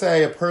 let's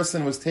say, a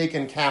person was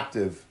taken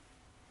captive,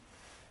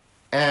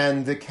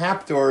 and the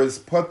captors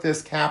put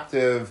this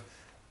captive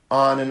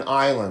on an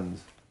island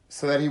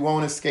so that he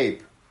won't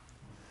escape.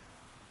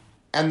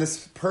 And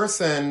this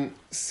person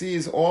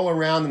sees all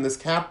around him, this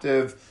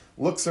captive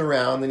looks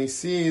around and he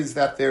sees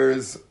that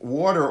there's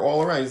water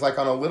all around. He's like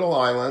on a little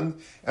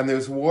island and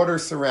there's water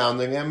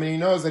surrounding him, and he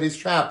knows that he's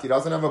trapped. He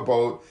doesn't have a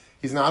boat.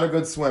 He's not a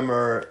good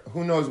swimmer.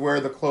 Who knows where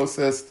the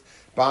closest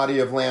body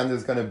of land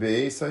is going to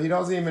be? So he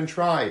doesn't even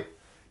try.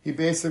 He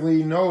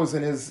basically knows,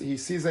 and he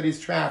sees that he's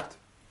trapped.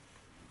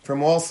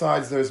 From all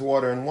sides there's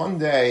water. And one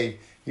day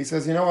he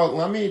says, you know what,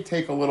 let me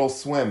take a little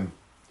swim.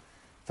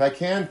 If I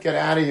can't get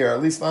out of here,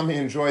 at least let me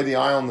enjoy the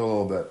island a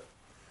little bit.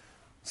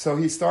 So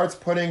he starts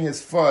putting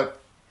his foot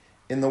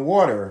in the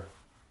water,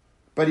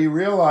 but he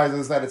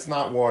realizes that it's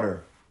not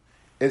water.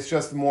 It's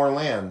just more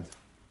land.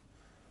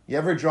 You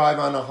ever drive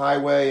on a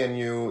highway and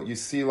you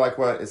see like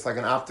what it's like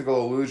an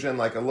optical illusion,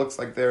 like it looks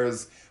like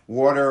there's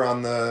water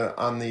on the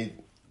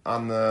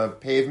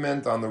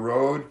pavement, on the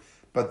road,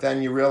 but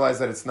then you realize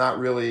that it's not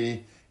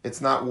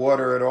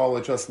water at all,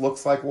 it just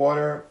looks like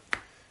water.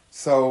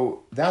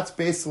 So that's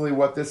basically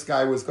what this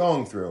guy was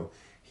going through.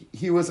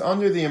 He was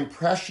under the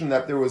impression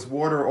that there was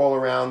water all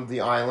around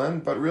the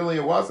island, but really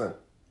it wasn't.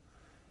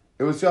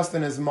 It was just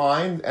in his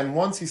mind, and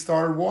once he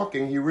started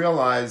walking, he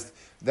realized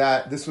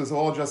that this was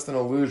all just an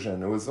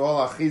illusion. It was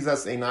all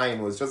achizas einayim.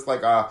 It was just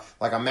like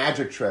a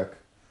magic trick.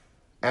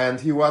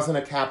 And he wasn't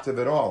a captive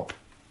at all.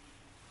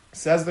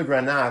 Says the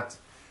Granat,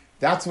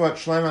 that's what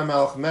Shlomo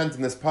HaMelech meant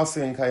in this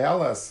pasuk in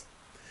Koheles,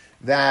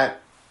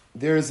 that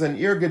there's an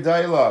Ir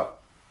Gedaila,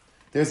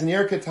 there's an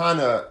Ir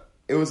Ketana.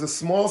 It was a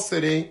small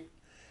city,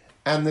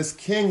 and this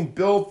king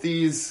built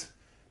these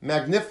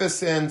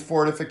magnificent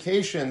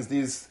fortifications,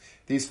 these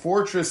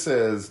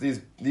fortresses,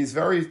 these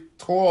very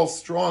tall,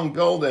 strong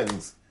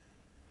buildings.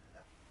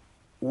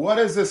 What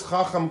does this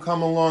Chacham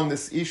come along,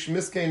 this Ish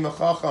Miskein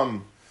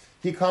Mechacham?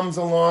 He comes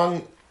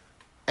along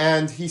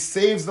and he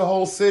saves the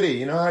whole city.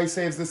 You know how he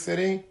saves the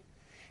city?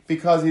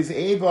 Because he's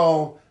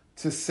able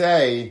to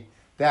say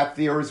that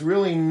there is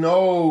really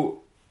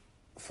no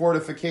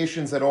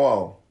fortifications at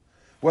all.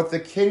 What the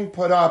king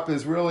put up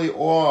is really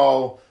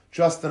all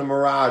just a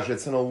mirage.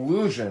 It's an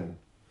illusion.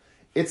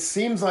 It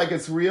seems like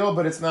it's real,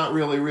 but it's not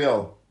really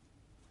real.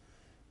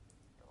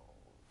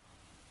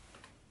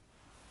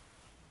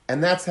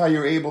 And that's how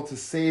you're able to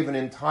save an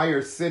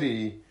entire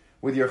city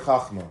with your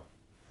chachma.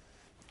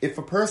 If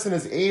a person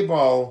is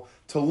able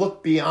to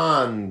look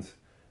beyond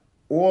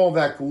all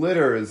that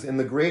glitters in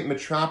the great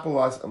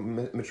metropolises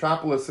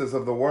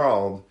of the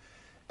world,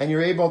 and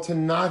you're able to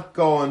not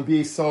go and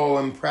be so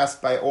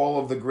impressed by all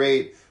of the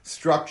great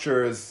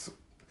structures,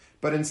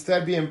 but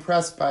instead be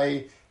impressed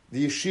by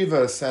the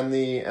yeshivas and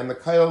the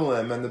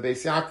kohelim and the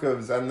Beis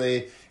Yaakovs and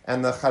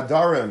the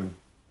chadarim,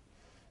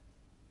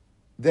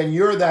 then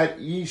you're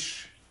that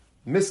ish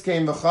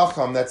Miskein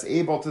v'chacham that's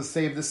able to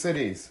save the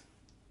cities.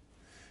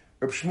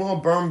 Reb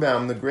Shmuel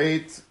Birnbaum, the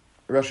great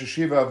Rosh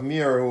Hashiva of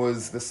Mir, who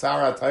was the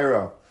Sara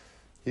Torah,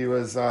 he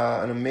was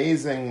an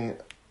amazing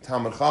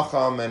Talmud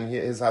Chacham, and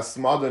his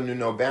hasmada knew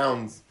no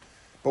bounds.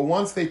 But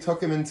once they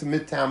took him into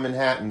Midtown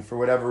Manhattan for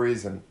whatever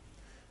reason,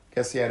 I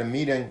guess he had a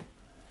meeting,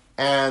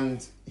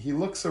 and he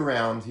looks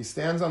around, he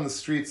stands on the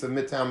streets of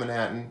Midtown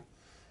Manhattan,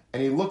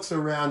 and he looks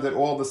around at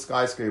all the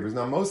skyscrapers.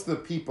 Now, most of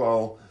the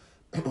people,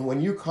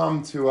 when you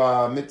come to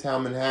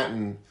Midtown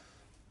Manhattan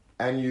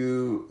and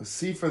you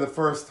see for the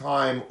first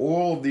time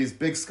all of these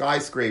big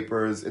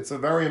skyscrapers, it's a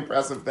very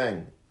impressive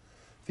thing.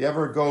 If you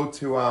ever go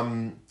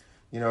to,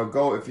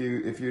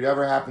 if you'd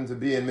ever happen to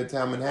be in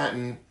Midtown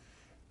Manhattan,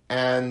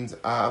 and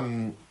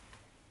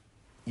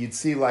you'd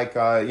see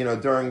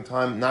during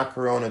time, not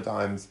Corona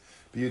times,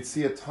 but you'd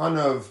see a ton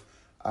of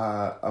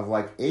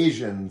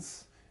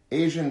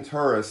Asian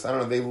tourists. I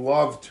don't know, they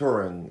love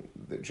touring.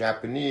 The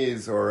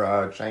Japanese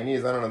or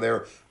Chinese, I don't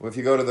know. If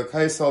you go to the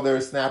Kaisel,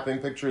 they're snapping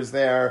pictures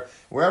there.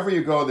 Wherever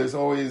you go, there's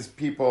always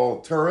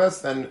people,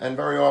 tourists, and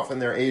very often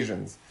they're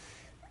Asians.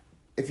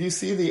 If you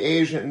see the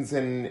Asians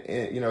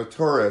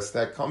tourists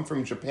that come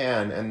from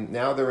Japan, and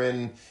now they're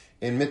in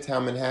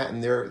Midtown Manhattan,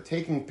 they're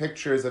taking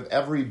pictures of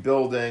every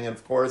building, and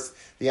of course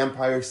the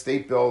Empire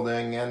State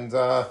Building, and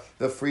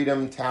the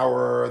Freedom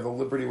Tower, the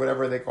Liberty,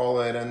 whatever they call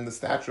it, and the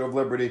Statue of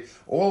Liberty,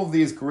 all of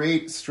these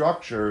great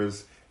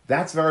structures.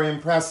 That's very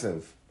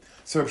impressive.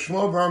 So if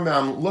Shmuel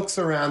Birnbaum looks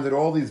around at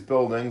all these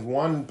buildings,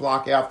 one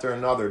block after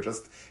another,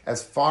 just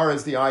as far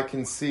as the eye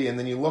can see, and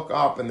then you look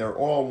up and they're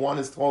all, one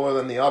is taller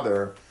than the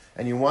other,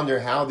 and you wonder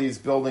how these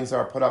buildings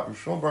are put up, and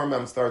Shmuel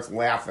Birnbaum starts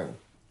laughing.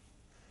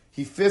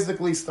 He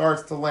physically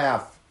starts to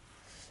laugh.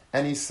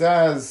 And he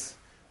says,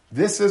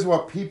 this is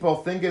what people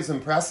think is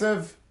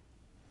impressive?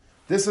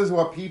 This is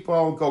what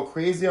people go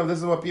crazy of? This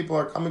is what people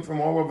are coming from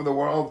all over the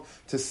world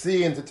to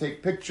see and to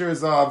take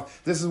pictures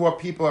of? This is what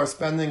people are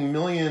spending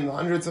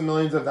hundreds of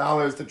millions of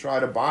dollars to try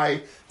to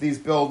buy these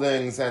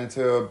buildings and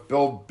to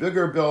build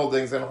bigger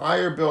buildings and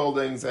higher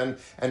buildings and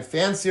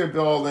fancier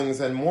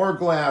buildings and more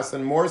glass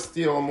and more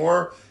steel and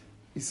more...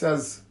 He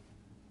says,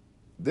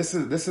 this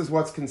is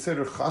what's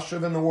considered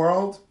chashuv in the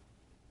world?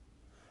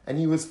 And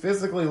he was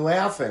physically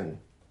laughing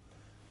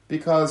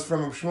because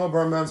from Shmuel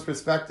Birnbaum's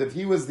perspective,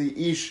 he was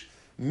the ish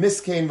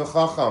miskein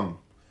v'chacham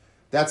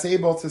that's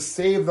able to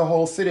save the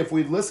whole city. If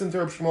we'd listened to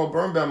Shmuel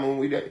Birnbaum,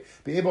 we'd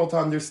be able to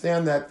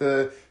understand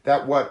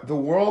that what the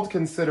world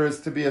considers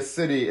to be a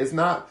city is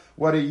not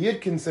what a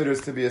Yid considers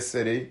to be a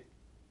city.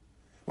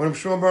 When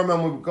Shmuel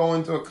Birnbaum would go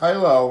into a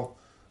kailel,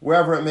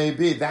 wherever it may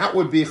be, that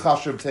would be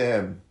chashuv to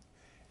him.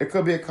 It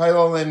could be a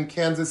kailel in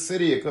Kansas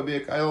City. It could be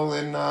a kailel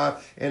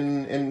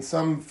in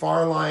some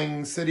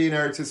far-lying city in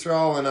Eretz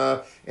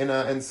Yisrael,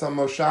 in some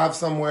moshav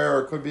somewhere,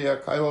 or it could be a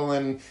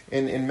kailel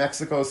in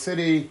Mexico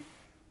City.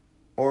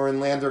 or in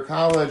Lander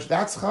College,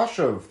 that's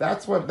chashuv.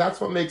 That's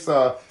what makes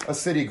a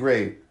city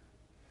great.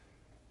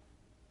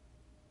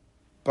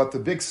 But the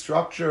big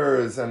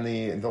structures and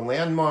the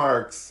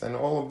landmarks and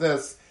all of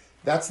this,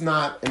 that's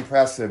not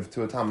impressive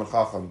to a Talmid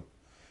Chacham.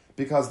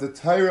 Because the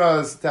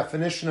Torah's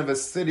definition of a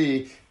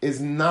city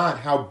is not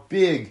how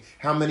big,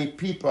 how many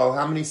people,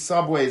 how many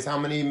subways, how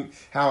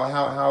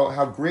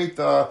great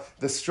the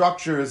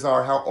structures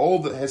are, how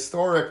old,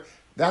 historic.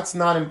 That's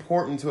not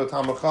important to a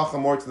Talmid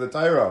Chacham or to the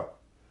Torah.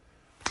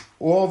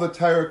 All the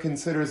Torah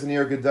considers an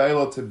Ir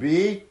Gedalah to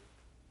be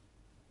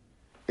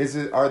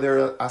are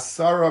there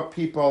asara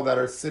people that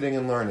are sitting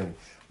and learning.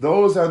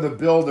 Those are the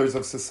builders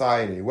of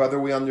society, whether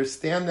we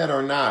understand that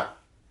or not.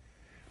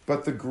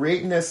 But the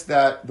greatness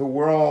that the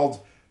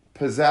world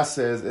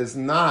possesses is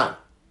not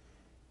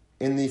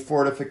in the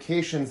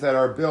fortifications that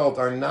are built,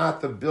 are not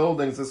the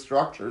buildings, the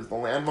structures, the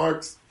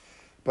landmarks,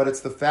 but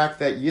it's the fact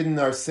that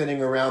Yidden are sitting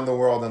around the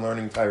world and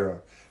learning Torah.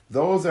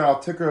 Those are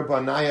al tikra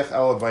banayach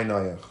el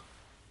baynayach.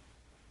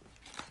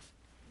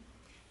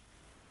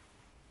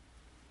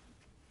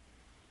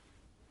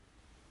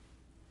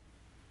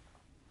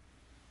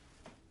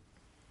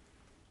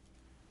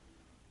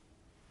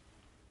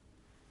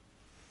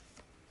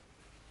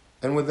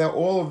 And with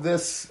all of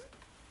this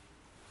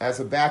as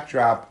a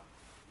backdrop,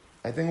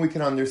 I think we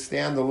can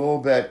understand a little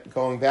bit,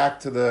 going back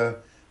to the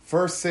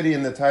first city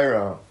in the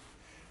Torah.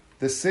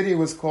 The city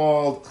was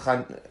called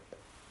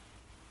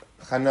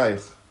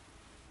Chanoich.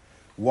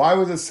 Why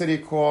was the city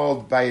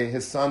called by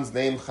his son's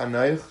name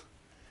Chanoich?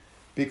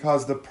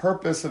 Because the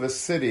purpose of a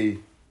city,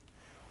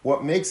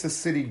 what makes a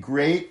city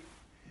great,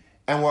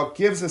 and what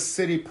gives a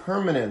city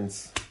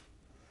permanence,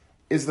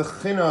 is the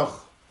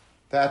chinuch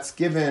that's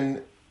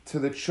given to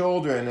the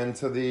children and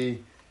to the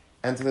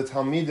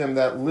Talmidim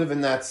that live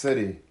in that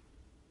city.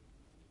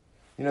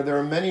 You know, there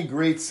are many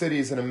great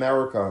cities in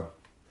America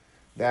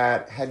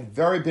that had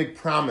very big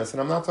promise,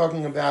 and I'm not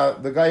talking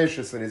about the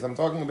Goyish cities, I'm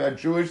talking about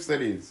Jewish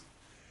cities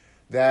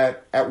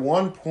that at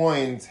one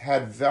point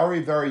had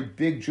very, very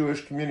big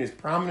Jewish communities,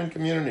 prominent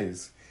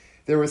communities.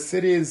 There were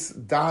cities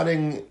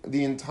dotting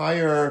the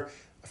entire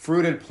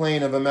fruited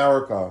plain of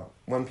America.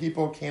 When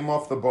people came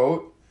off the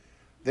boat,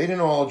 they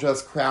didn't all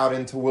just crowd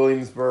into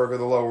Williamsburg or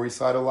the Lower East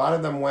Side. A lot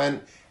of them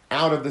went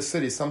out of the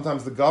city.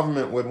 Sometimes the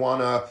government would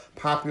want to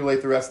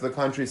populate the rest of the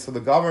country, so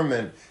the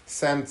government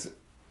sent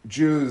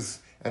Jews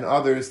and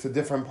others to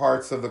different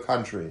parts of the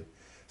country.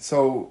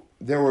 So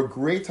there were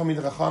great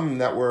Talmidei Chachamim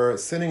that were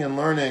sitting and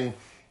learning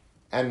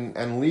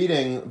and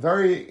leading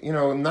very,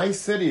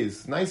 nice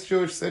cities, nice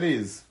Jewish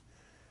cities.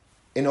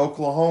 In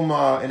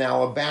Oklahoma, in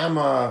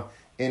Alabama,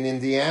 in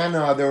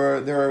Indiana, there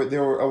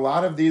were a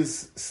lot of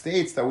these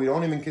states that we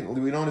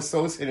don't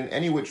associate in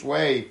any which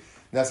way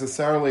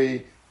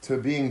necessarily to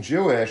being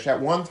Jewish.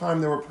 At one time,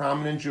 there were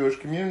prominent Jewish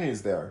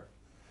communities there.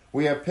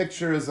 We have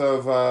pictures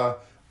of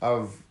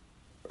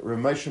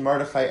Moshe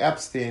Mordechai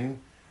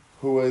Epstein,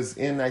 who was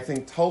in, I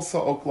think, Tulsa,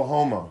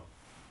 Oklahoma.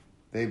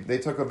 They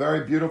took a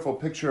very beautiful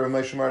picture of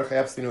Moshe Mordechai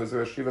Epstein, who was a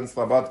yeshiva in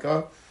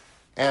Slobodka.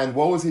 And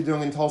what was he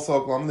doing in Tulsa,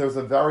 Oklahoma?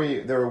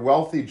 There were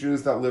wealthy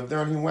Jews that lived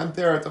there, and he went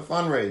there to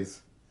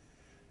fundraise.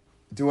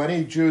 Do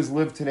any Jews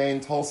live today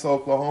in Tulsa,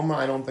 Oklahoma?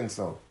 I don't think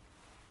so.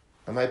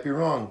 I might be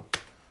wrong.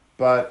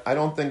 But I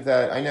don't think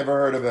that, I never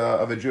heard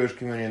of a Jewish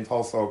community in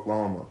Tulsa,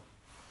 Oklahoma.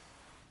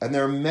 And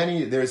there are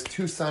many, there's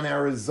Tucson,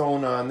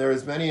 Arizona, and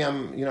there's many,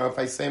 if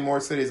I say more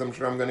cities, I'm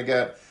sure I'm going to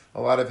get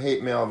a lot of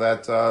hate mail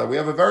that we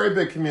have a very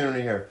big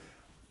community here.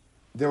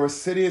 There were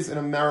cities in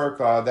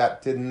America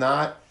that did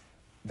not,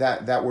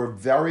 that were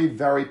very,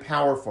 very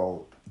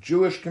powerful.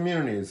 Jewish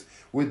communities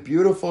with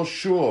beautiful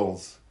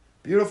shuls.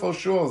 Beautiful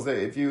shuls.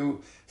 If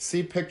you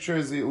see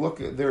pictures, you look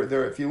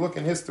there. If you look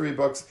in history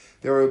books,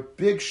 there are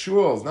big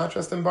shuls, not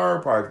just in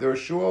Borough Park. There are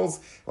shuls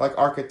like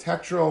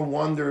architectural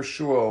wonder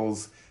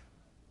shuls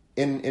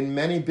in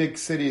many big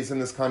cities in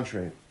this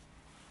country.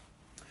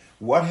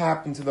 What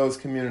happened to those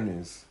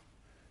communities?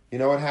 You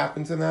know what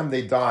happened to them?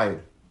 They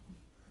died.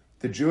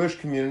 The Jewish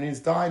communities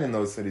died in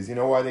those cities. You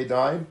know why they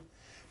died?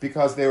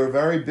 Because they were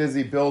very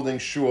busy building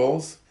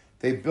shuls.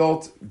 They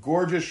built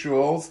gorgeous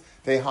shuls.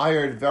 They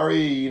hired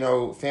very,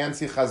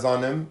 fancy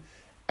chazanim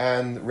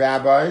and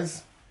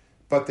rabbis,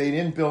 but they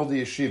didn't build a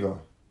yeshiva.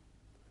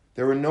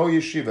 There were no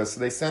yeshivas, so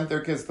they sent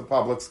their kids to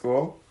public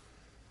school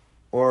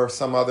or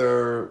some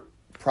other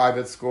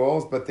private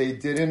schools, but they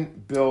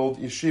didn't build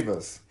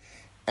yeshivas.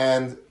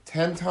 And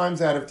 10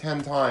 times out of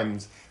 10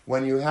 times,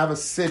 when you have a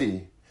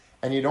city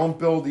and you don't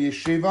build a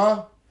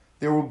yeshiva,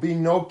 there will be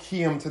no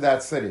kiyum to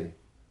that city.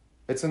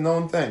 It's a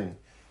known thing.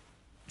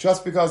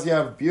 Just because you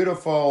have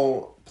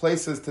beautiful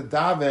places to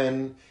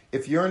daven,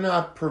 if you're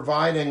not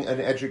providing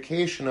an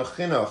education, a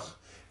chinuch,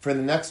 for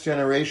the next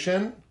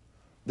generation,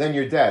 then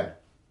you're dead.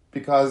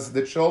 Because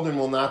the children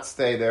will not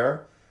stay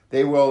there.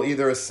 They will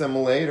either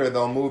assimilate or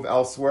they'll move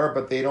elsewhere,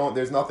 but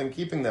there's nothing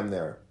keeping them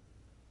there.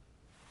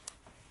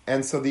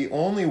 And so the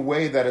only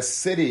way that a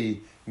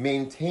city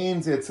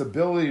maintains its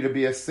ability to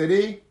be a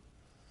city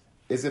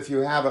is if you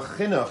have a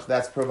chinuch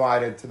that's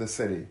provided to the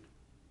city.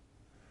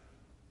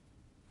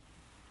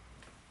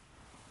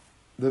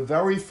 the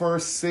very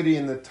first city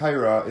in the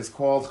Torah is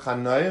called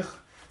Chanoich,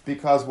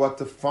 because what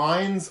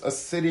defines a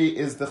city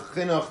is the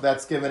chinuch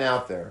that's given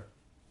out there.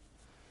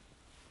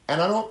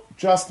 And I don't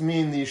just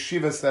mean the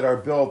yeshivas that are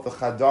built, the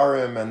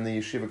Chadarim and the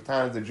Yeshiva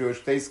K'tanim, the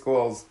Jewish day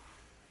schools,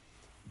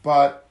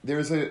 but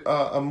there's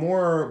a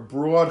more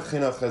broad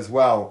chinuch as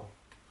well.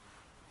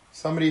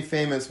 Somebody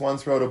famous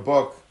once wrote a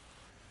book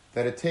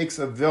that it takes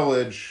a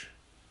village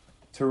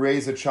to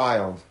raise a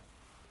child.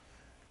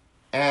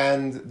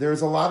 And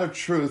there's a lot of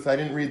truth. I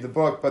didn't read the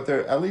book, but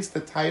at least the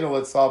title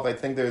itself, I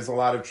think there's a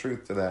lot of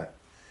truth to that.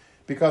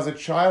 Because a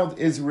child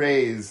is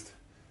raised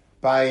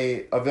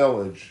by a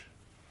village.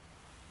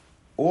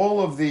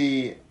 All of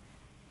the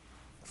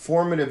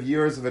formative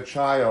years of a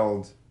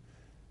child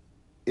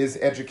is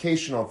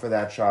educational for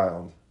that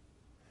child.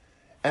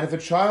 And if a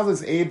child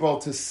is able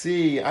to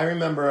see, I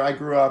remember I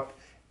grew up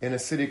in a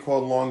city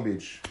called Long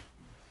Beach.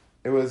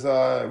 It was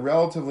a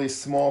relatively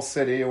small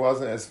city. It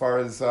wasn't as far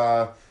as,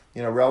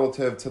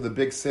 relative to the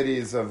big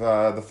cities of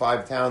the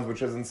five towns,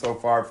 which isn't so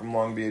far from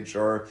Long Beach,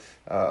 or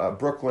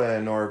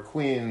Brooklyn, or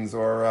Queens,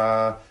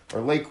 or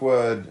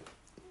Lakewood.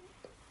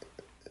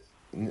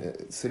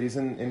 Cities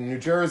in New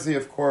Jersey,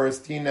 of course,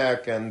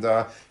 Teaneck, and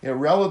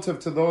relative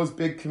to those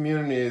big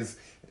communities,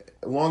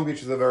 Long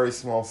Beach is a very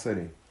small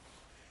city.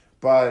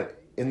 But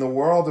in the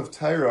world of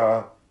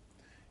Torah,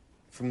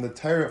 from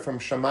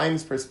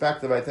Shemaim's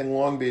perspective, I think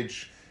Long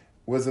Beach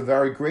was a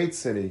very great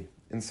city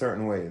in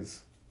certain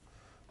ways,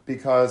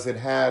 because it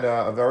had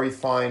a very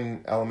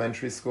fine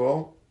elementary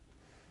school,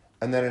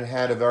 and then it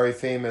had a very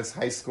famous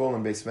high school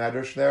in Beis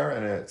Medrash there,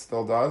 and it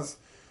still does.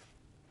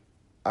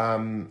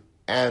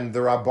 And the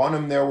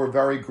Rabbanim there were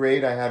very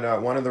great. I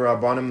had one of the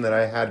Rabbanim that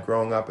I had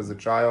growing up as a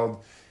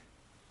child.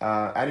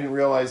 I didn't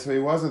realize who he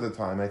was at the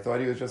time. I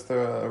thought he was just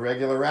a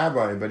regular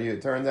rabbi, but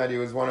it turned out he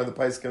was one of the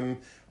Paiskim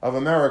of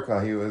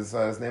America. He was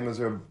his name was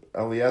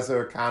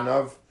Eliezer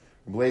Kanov,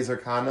 Blazer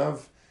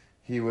Kanov.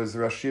 He was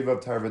Rosh Yeshiva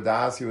of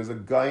Tarvadas. He was a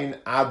Gaon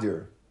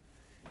Adir.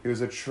 He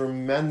was a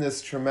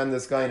tremendous,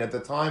 tremendous guy. And at the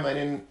time, I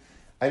didn't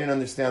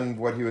understand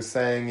what he was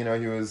saying. He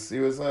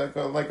was like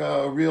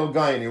a real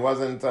guy. He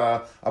wasn't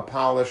a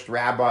polished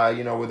rabbi,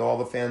 with all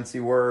the fancy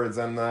words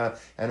and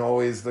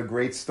always the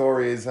great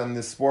stories and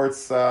the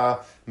sports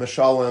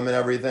mashalim and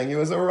everything. He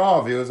was a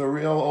Rav. He was a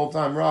real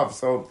old-time Rav.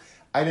 So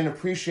I didn't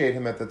appreciate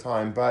him at the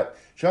time. But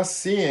just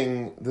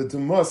seeing the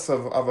demus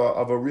of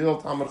a real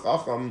Talmid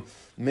Chacham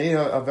made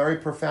a very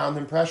profound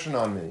impression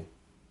on me.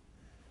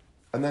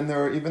 And then there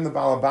were even the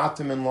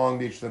Balabatim in Long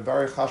Beach, the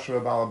very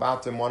chashuv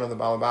Balabatim. One of the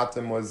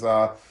Balabatim was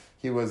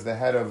he was the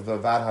head of the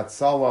Vad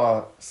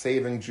Hatzalah,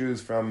 saving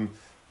Jews from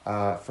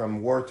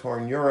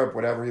war-torn Europe,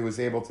 whatever he was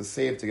able to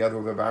save, together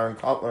with Baron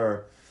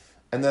Kotler.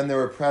 And then there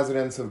were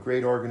presidents of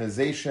great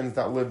organizations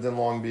that lived in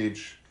Long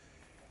Beach.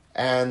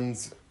 And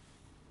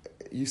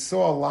you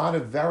saw a lot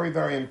of very,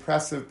 very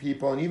impressive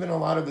people, and even a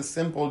lot of the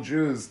simple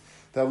Jews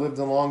that lived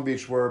in Long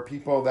Beach were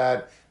people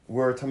that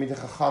were Talmidei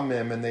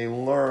Chachamim, and they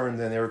learned,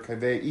 and they were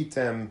Kavei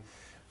Item.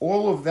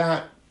 All of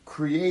that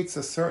creates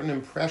a certain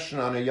impression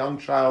on a young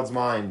child's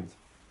mind.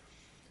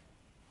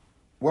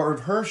 What Rav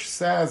Hirsch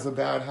says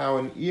about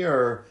how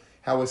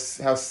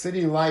how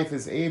city life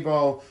is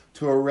able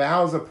to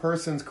arouse a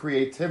person's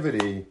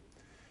creativity,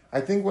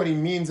 I think what he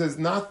means is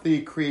not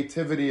the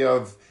creativity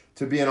of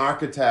to be an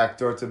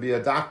architect or to be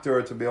a doctor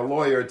or to be a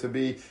lawyer, to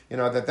be,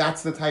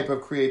 that's the type of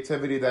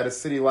creativity that a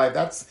city life,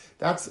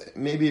 that's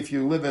maybe if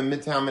you live in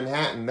Midtown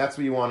Manhattan, that's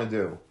what you want to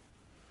do.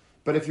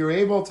 But if you're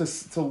able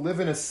to live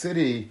in a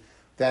city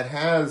that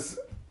has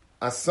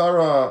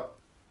Asara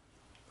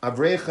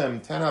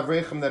Avrechem, 10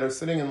 Avrechem that are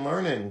sitting and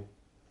learning,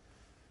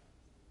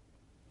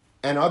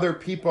 and other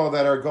people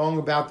that are going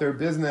about their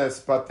business,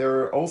 but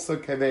they're also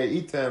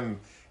Kavei Item,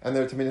 and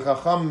they're Talmidei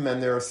Chacham,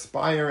 and they're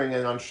aspiring,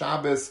 and on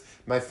Shabbos,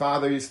 my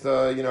father used to,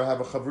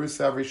 have a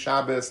chavrusa every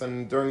Shabbos,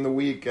 and during the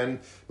week, and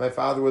my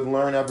father would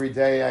learn every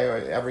day,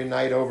 every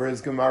night over his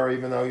Gemara,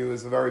 even though he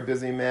was a very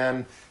busy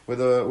man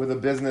with a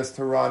business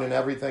to run and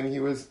everything.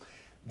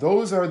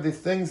 Those are the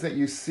things that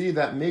you see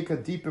that make a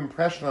deep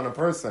impression on a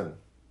person.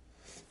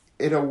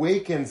 It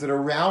awakens, it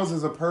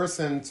arouses a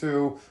person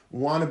to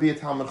want to be a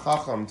Talmid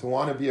Chacham, to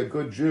want to be a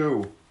good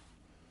Jew.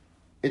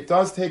 It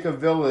does take a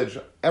village.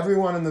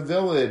 Everyone in the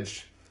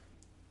village,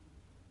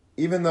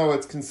 even though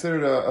it's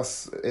considered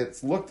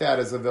it's looked at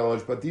as a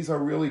village, but these are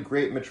really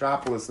great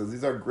metropolises.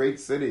 These are great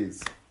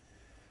cities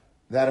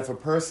that if a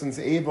person's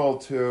able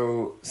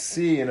to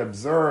see and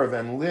observe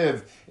and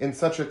live in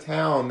such a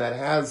town that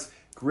has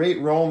great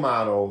role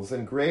models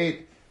and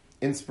great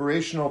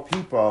inspirational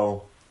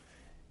people,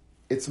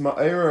 it's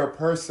ma'ira a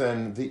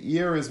person, the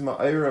ear is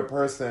ma'ira a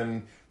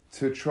person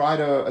to try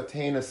to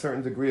attain a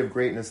certain degree of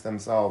greatness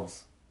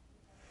themselves.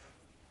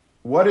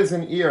 What is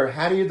an ear?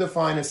 How do you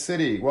define a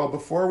city? Well,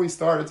 before we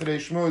started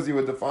today's shmooze, you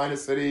would define a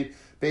city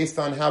based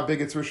on how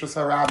big its Rosh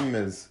Hashanah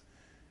is,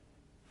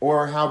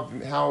 or how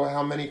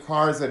many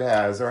cars it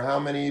has, or how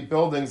many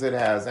buildings it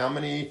has, how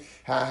many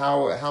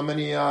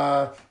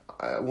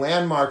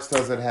landmarks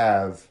does it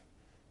have.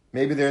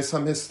 Maybe there's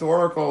some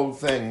historical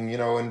thing,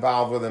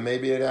 involved with it.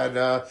 Maybe it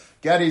had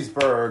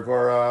Gettysburg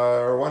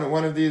or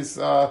one of these,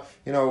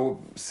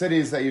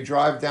 cities that you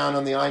drive down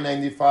on the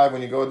I-95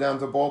 when you go down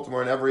to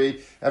Baltimore, and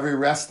every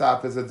rest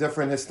stop is a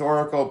different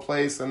historical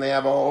place, and they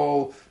have a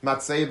whole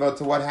matzeva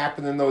to what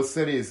happened in those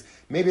cities.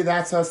 Maybe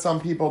that's how some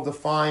people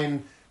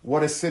define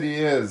what a city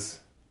is.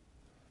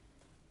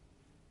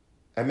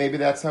 And maybe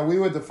that's how we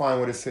would define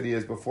what a city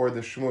is before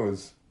the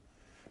shmuz.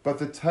 But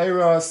the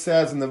Torah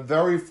says in the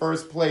very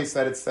first place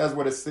that it says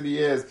what a city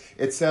is,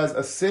 it says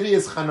a city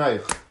is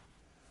chanayich.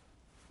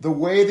 The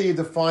way that you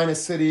define a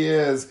city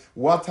is,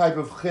 what type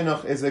of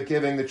chinuch is it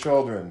giving the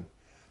children?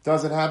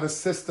 Does it have a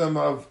system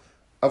of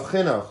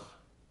chinuch?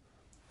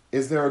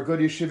 Is there a good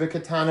yeshiva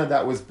katana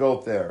that was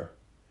built there?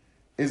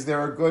 Is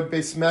there a good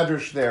beis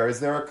medrash there?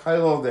 Is there a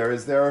kailel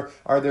there?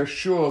 Are there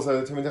shuls?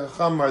 Are there talmidei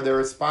chacham? Are there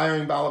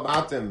aspiring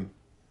balabatim?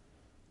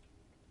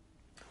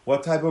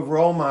 What type of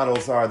role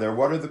models are there?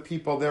 What are the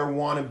people there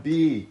want to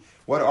be?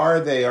 What are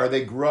they? Are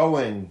they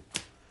growing?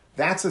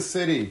 That's a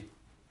city.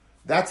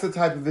 That's the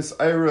type of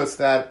isirus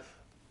that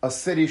a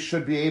city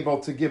should be able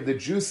to give. The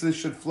juices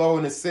should flow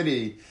in a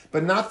city,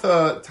 but not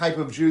the type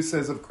of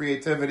juices of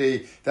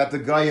creativity that the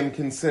Goyim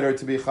consider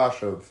to be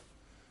chashuv.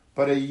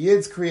 But a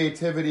Yid's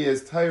creativity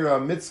is Torah,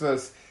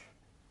 mitzvahs.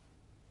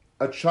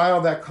 A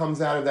child that comes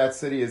out of that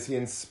city, is he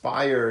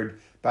inspired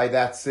by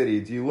that city?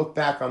 Do you look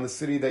back on the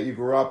city that you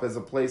grew up as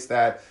a place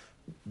that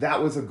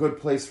was a good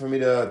place for me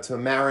to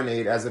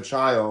marinate as a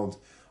child?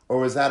 Or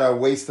was that a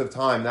waste of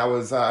time? That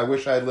was, I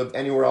wish I had lived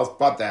anywhere else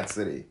but that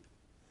city.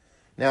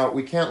 Now,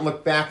 we can't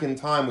look back in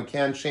time. We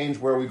can't change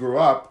where we grew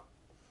up.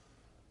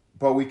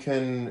 But we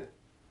can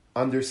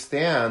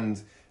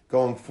understand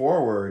going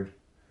forward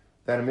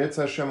that in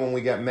Mitzvah Hashem, when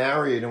we get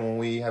married and when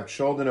we have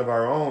children of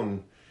our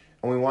own,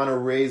 and we want to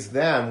raise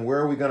them, where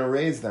are we going to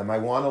raise them? I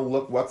want to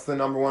look, what's the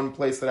number one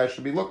place that I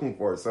should be looking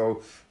for?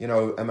 So,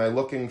 am I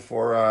looking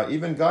for,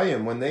 even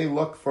Goyim, when they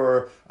look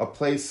for a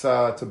place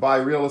to buy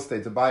real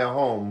estate, to buy a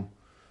home,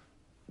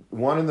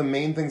 one of the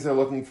main things they're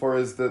looking for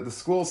is the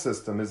school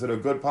system. Is it a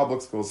good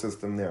public school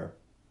system there?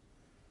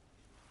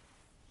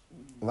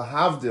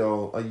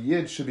 Lahavdil, a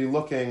Yid should be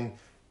looking,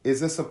 is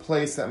this a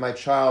place that my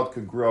child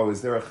could grow?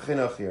 Is there a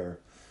chinuch here?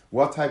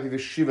 What type of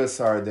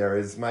yeshivas are there?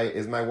 Is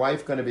my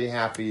wife going to be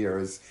happy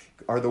here?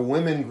 Are the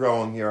women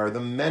growing here? Are the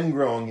men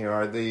growing here?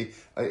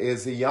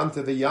 Is a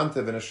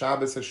yantiv and a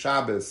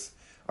Shabbos?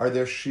 Are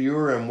there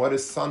shiurim? What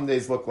does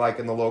Sundays look like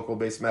in the local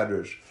beis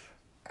medrash?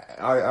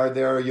 Are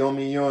there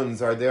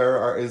yomiyuns?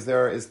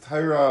 Is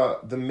Torah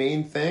the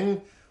main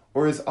thing,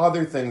 or is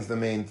other things the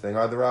main thing?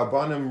 Are the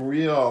rabbanim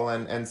real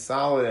and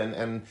solid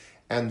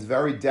and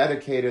very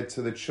dedicated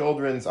to the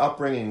children's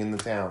upbringing in the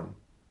town?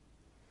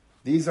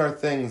 These are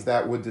things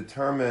that would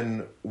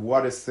determine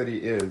what a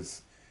city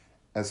is,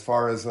 as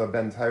far as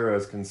Ben Torah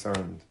is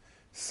concerned.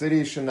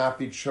 Cities should not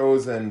be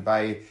chosen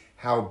by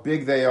how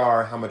big they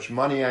are, how much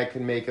money I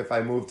can make if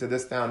I move to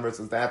this town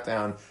versus that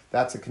town.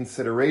 That's a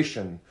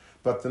consideration.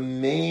 But the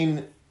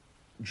main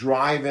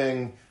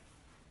driving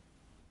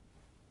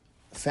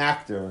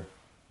factor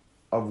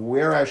of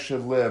where I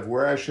should live,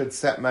 where I should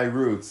set my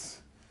roots,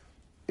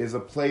 is a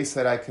place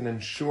that I can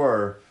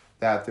ensure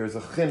that there's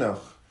a chinuch,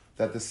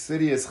 that the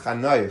city is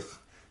chanayich,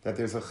 that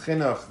there's a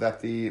chinuch,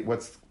 that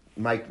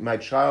my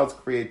child's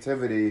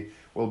creativity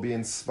will be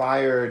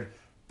inspired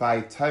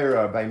by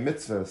Torah, by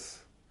mitzvahs.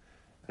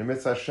 And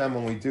mitzvah Hashem,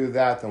 when we do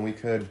that, then we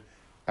could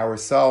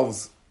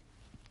ourselves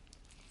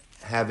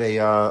have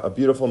a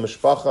beautiful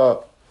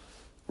mishpacha,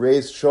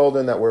 raise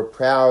children that we're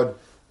proud,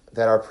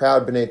 that are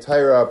proud b'nei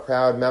Torah,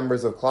 proud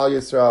members of Klal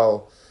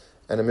Yisrael.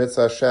 And in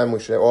mitzvah Hashem, we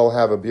should all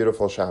have a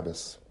beautiful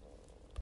Shabbos.